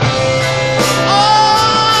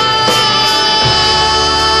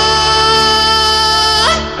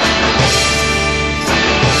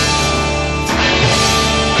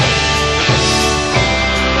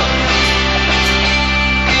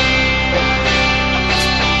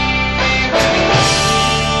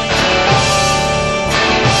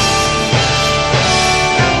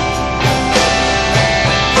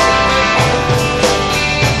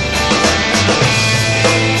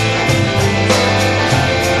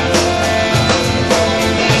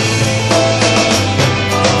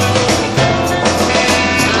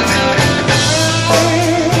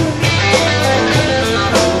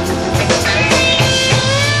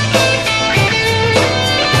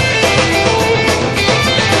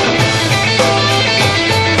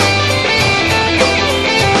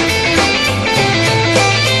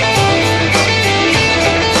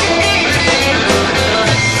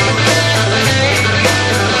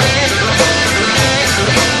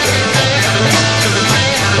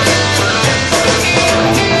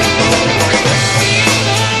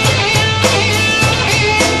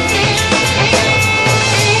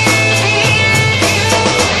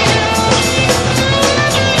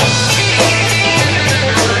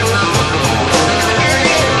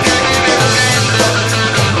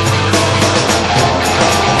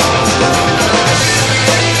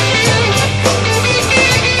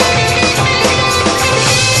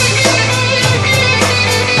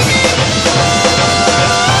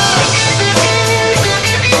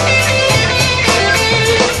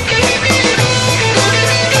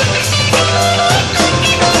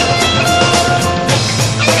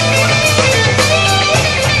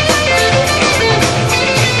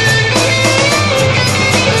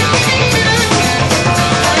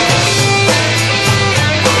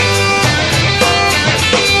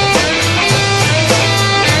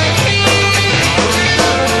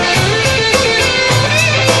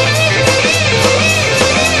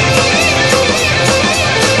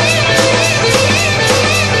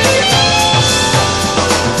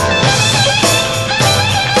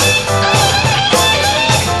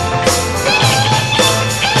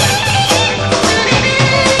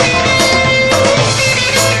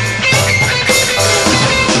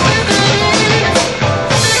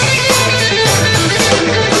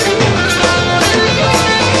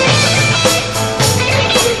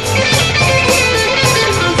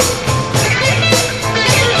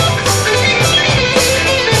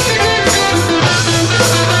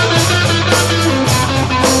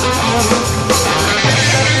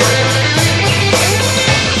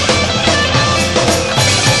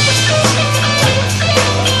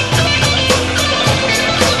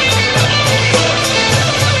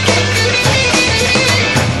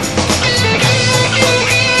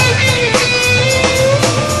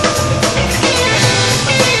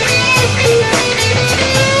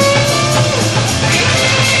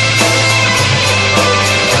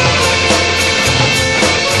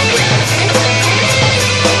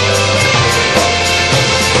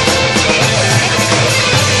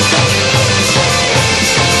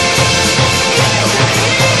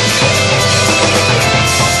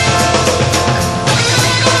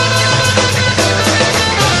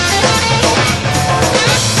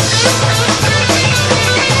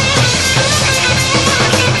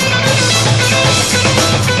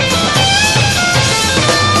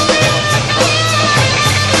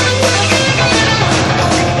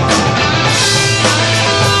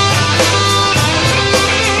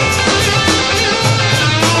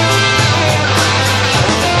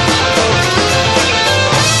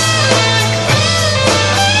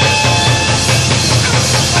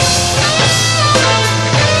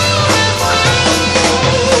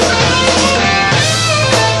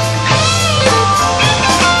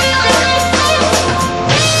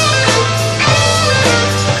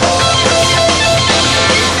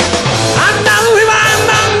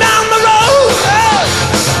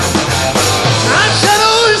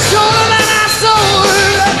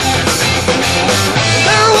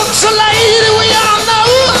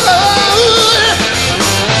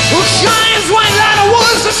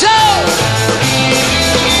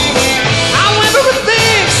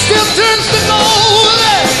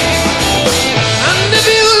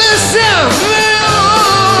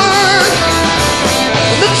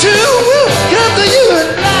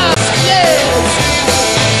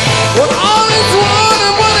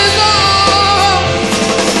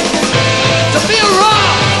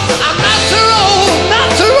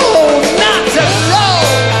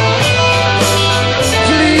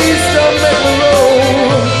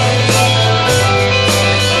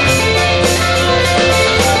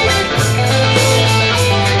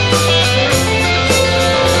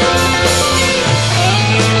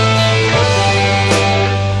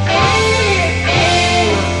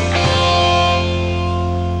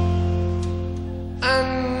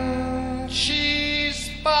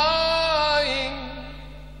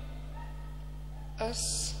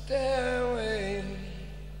 stairway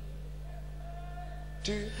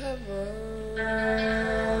to heaven.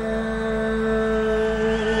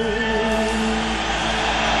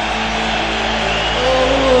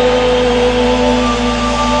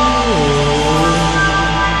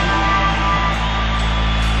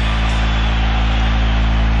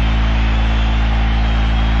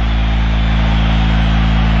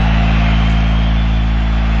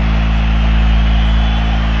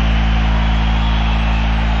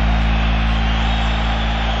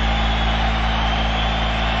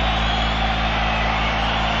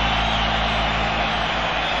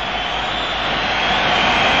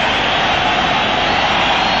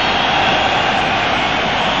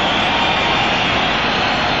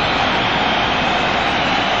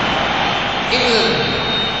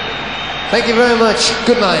 Thank you very much.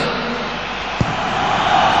 Good night.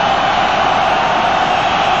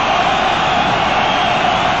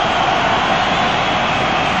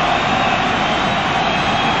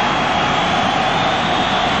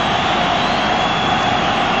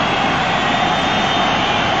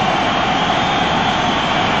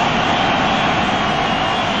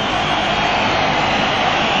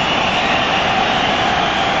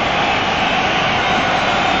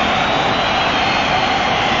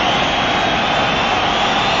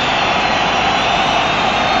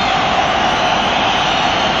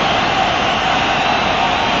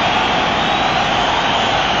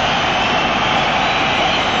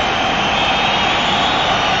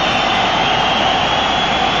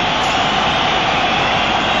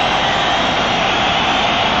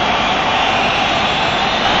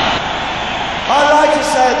 I'd like to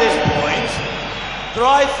say at this point that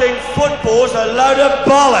I think football's a load of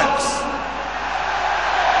bollocks.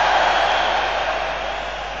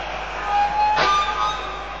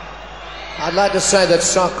 I'd like to say that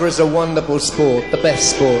soccer is a wonderful sport, the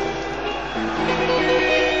best sport.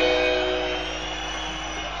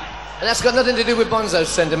 And that's got nothing to do with Bonzo's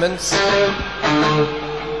sentiments.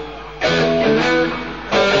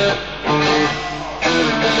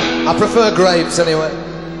 I prefer grapes anyway.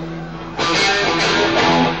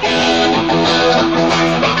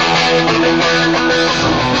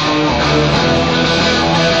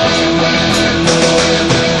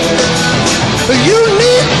 You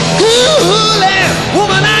need cooling,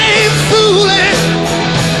 woman, I ain't fooling.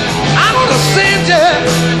 I'm gonna send you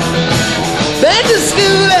back to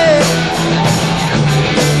school,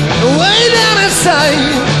 way down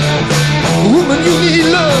inside. Woman, you need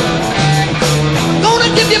love. I'm gonna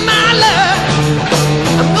give you my love.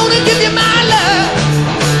 I'm gonna give you my love.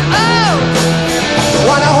 Oh, I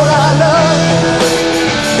want a whole lot of love.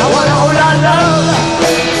 I want a whole lot of love.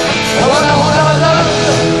 I want a whole lot of love.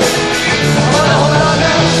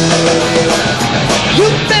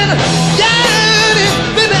 You've been yearning,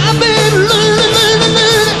 baby, I've been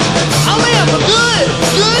learning. I remember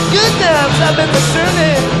good times I've been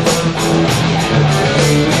discerning.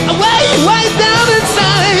 Way down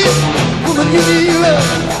inside.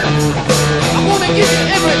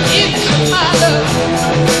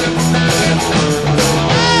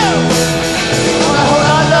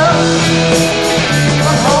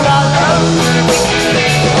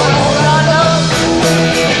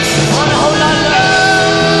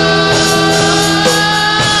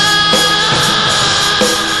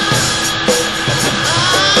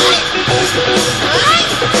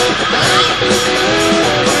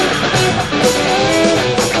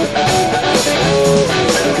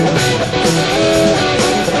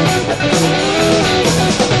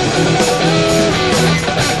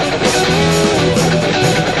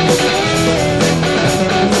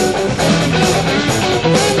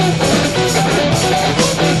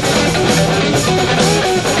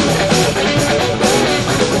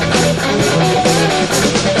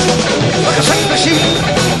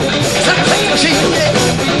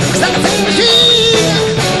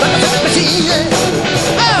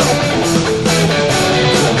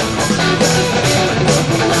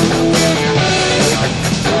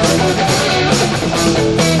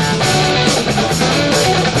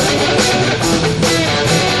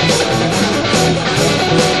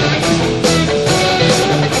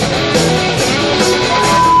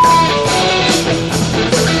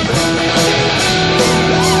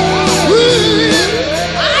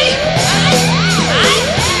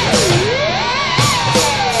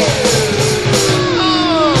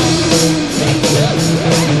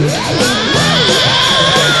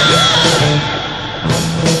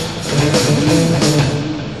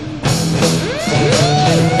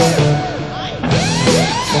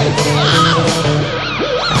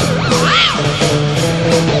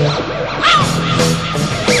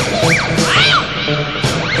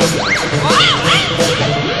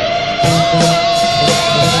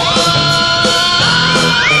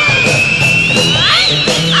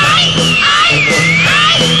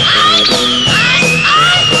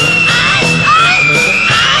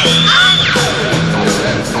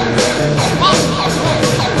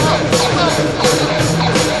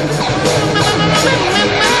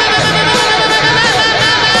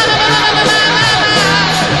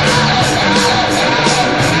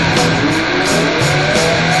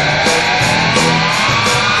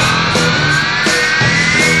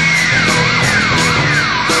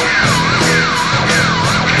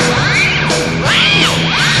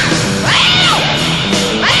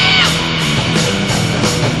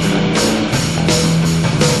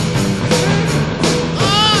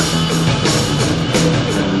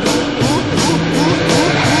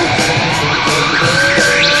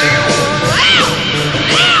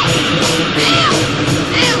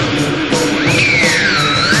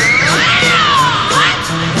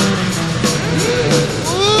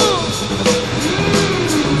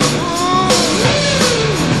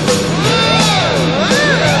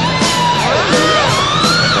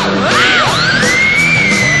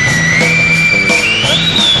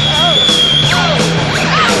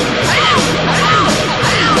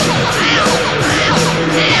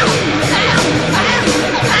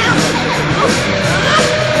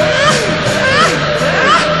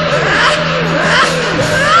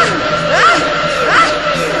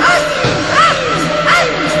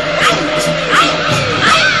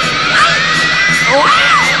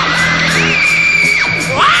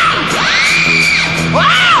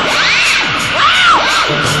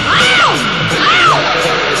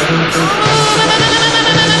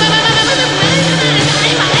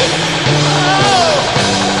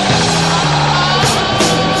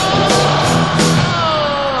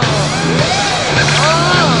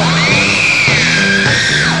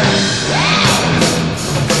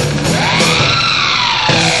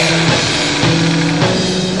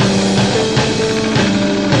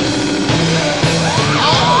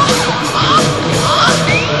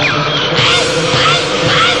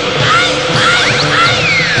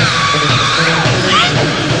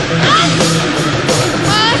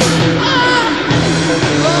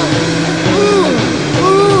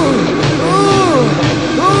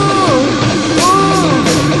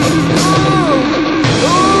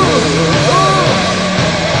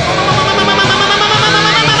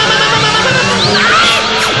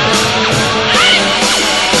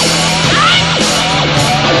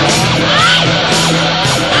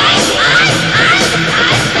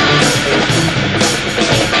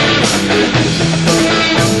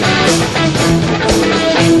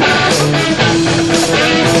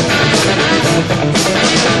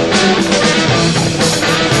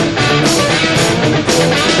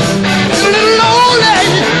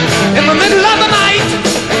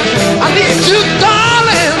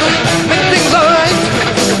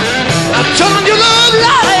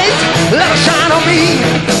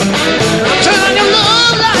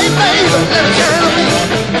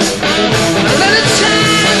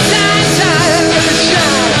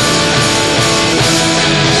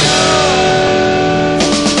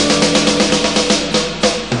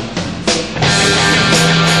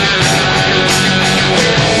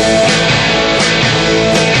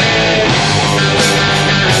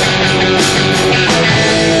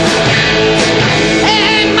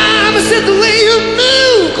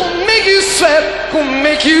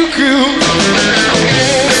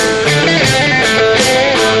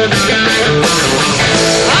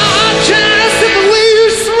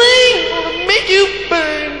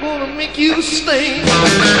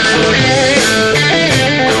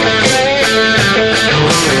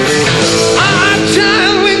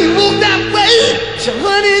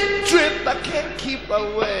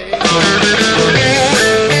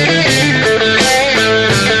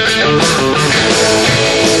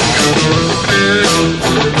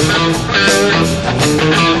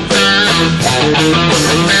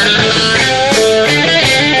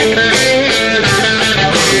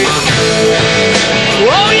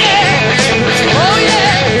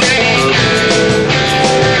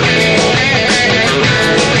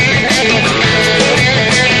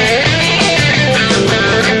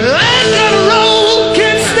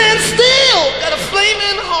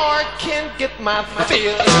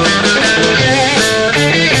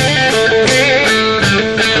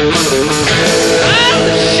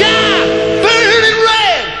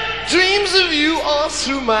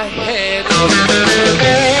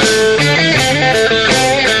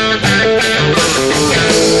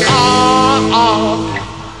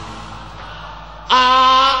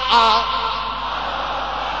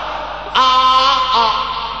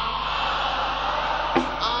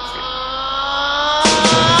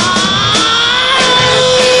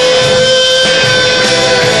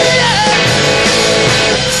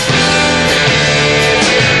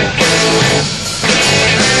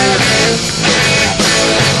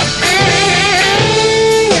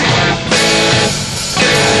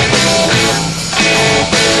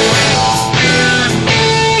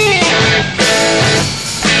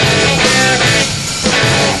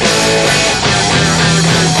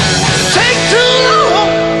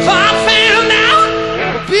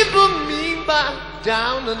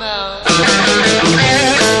 down and out.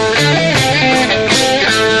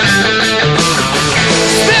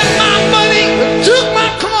 Spent my money, took my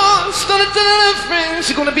clothes, started telling her friends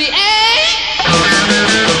she's gonna be Now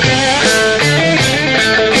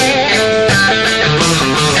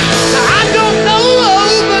I don't know,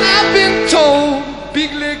 but I've been told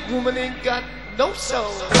big leg woman ain't got no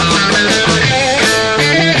soul.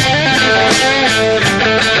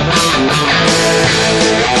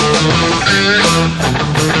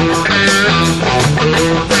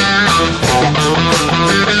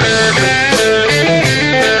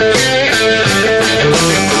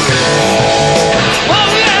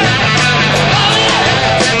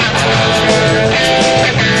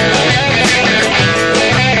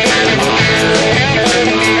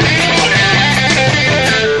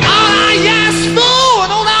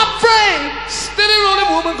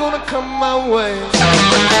 Come my way.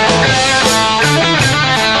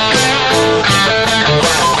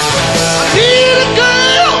 I need a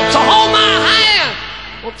girl to hold my hand.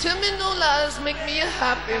 Well, tell me no lies, make me a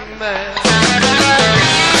happy man.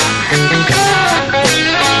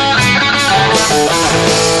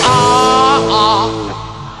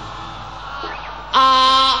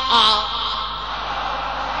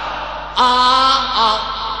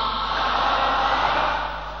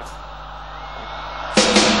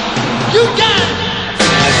 You got it.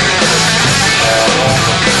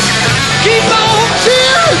 Keep on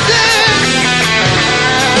choosing.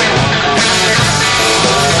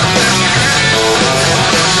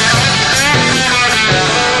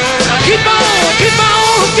 Keep on, keep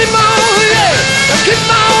on, keep on, yeah. Keep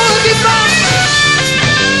on, keep on.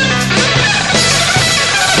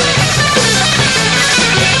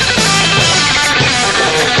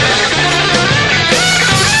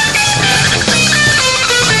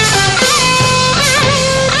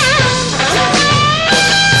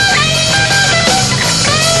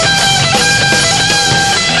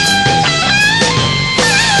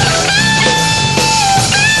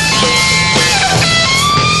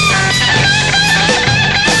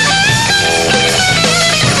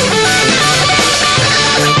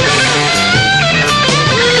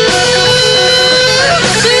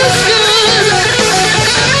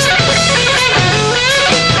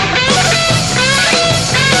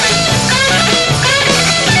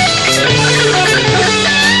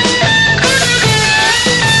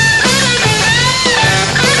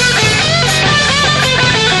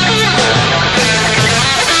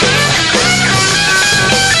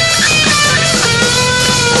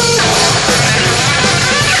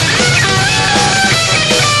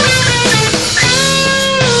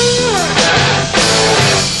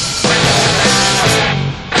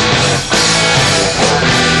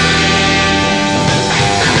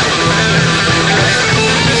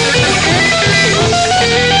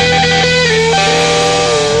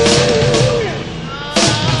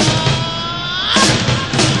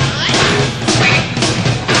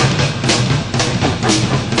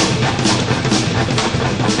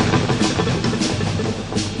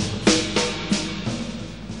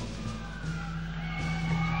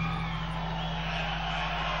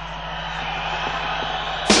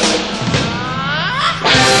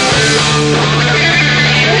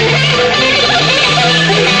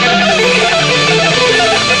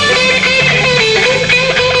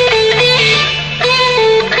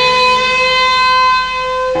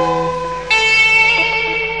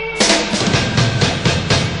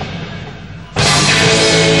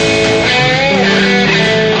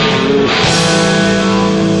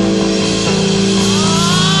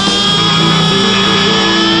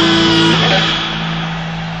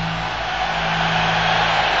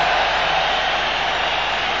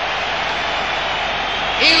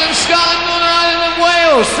 Scotland, Northern Ireland and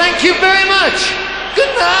Wales. Thank you very much.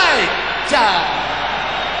 Good night.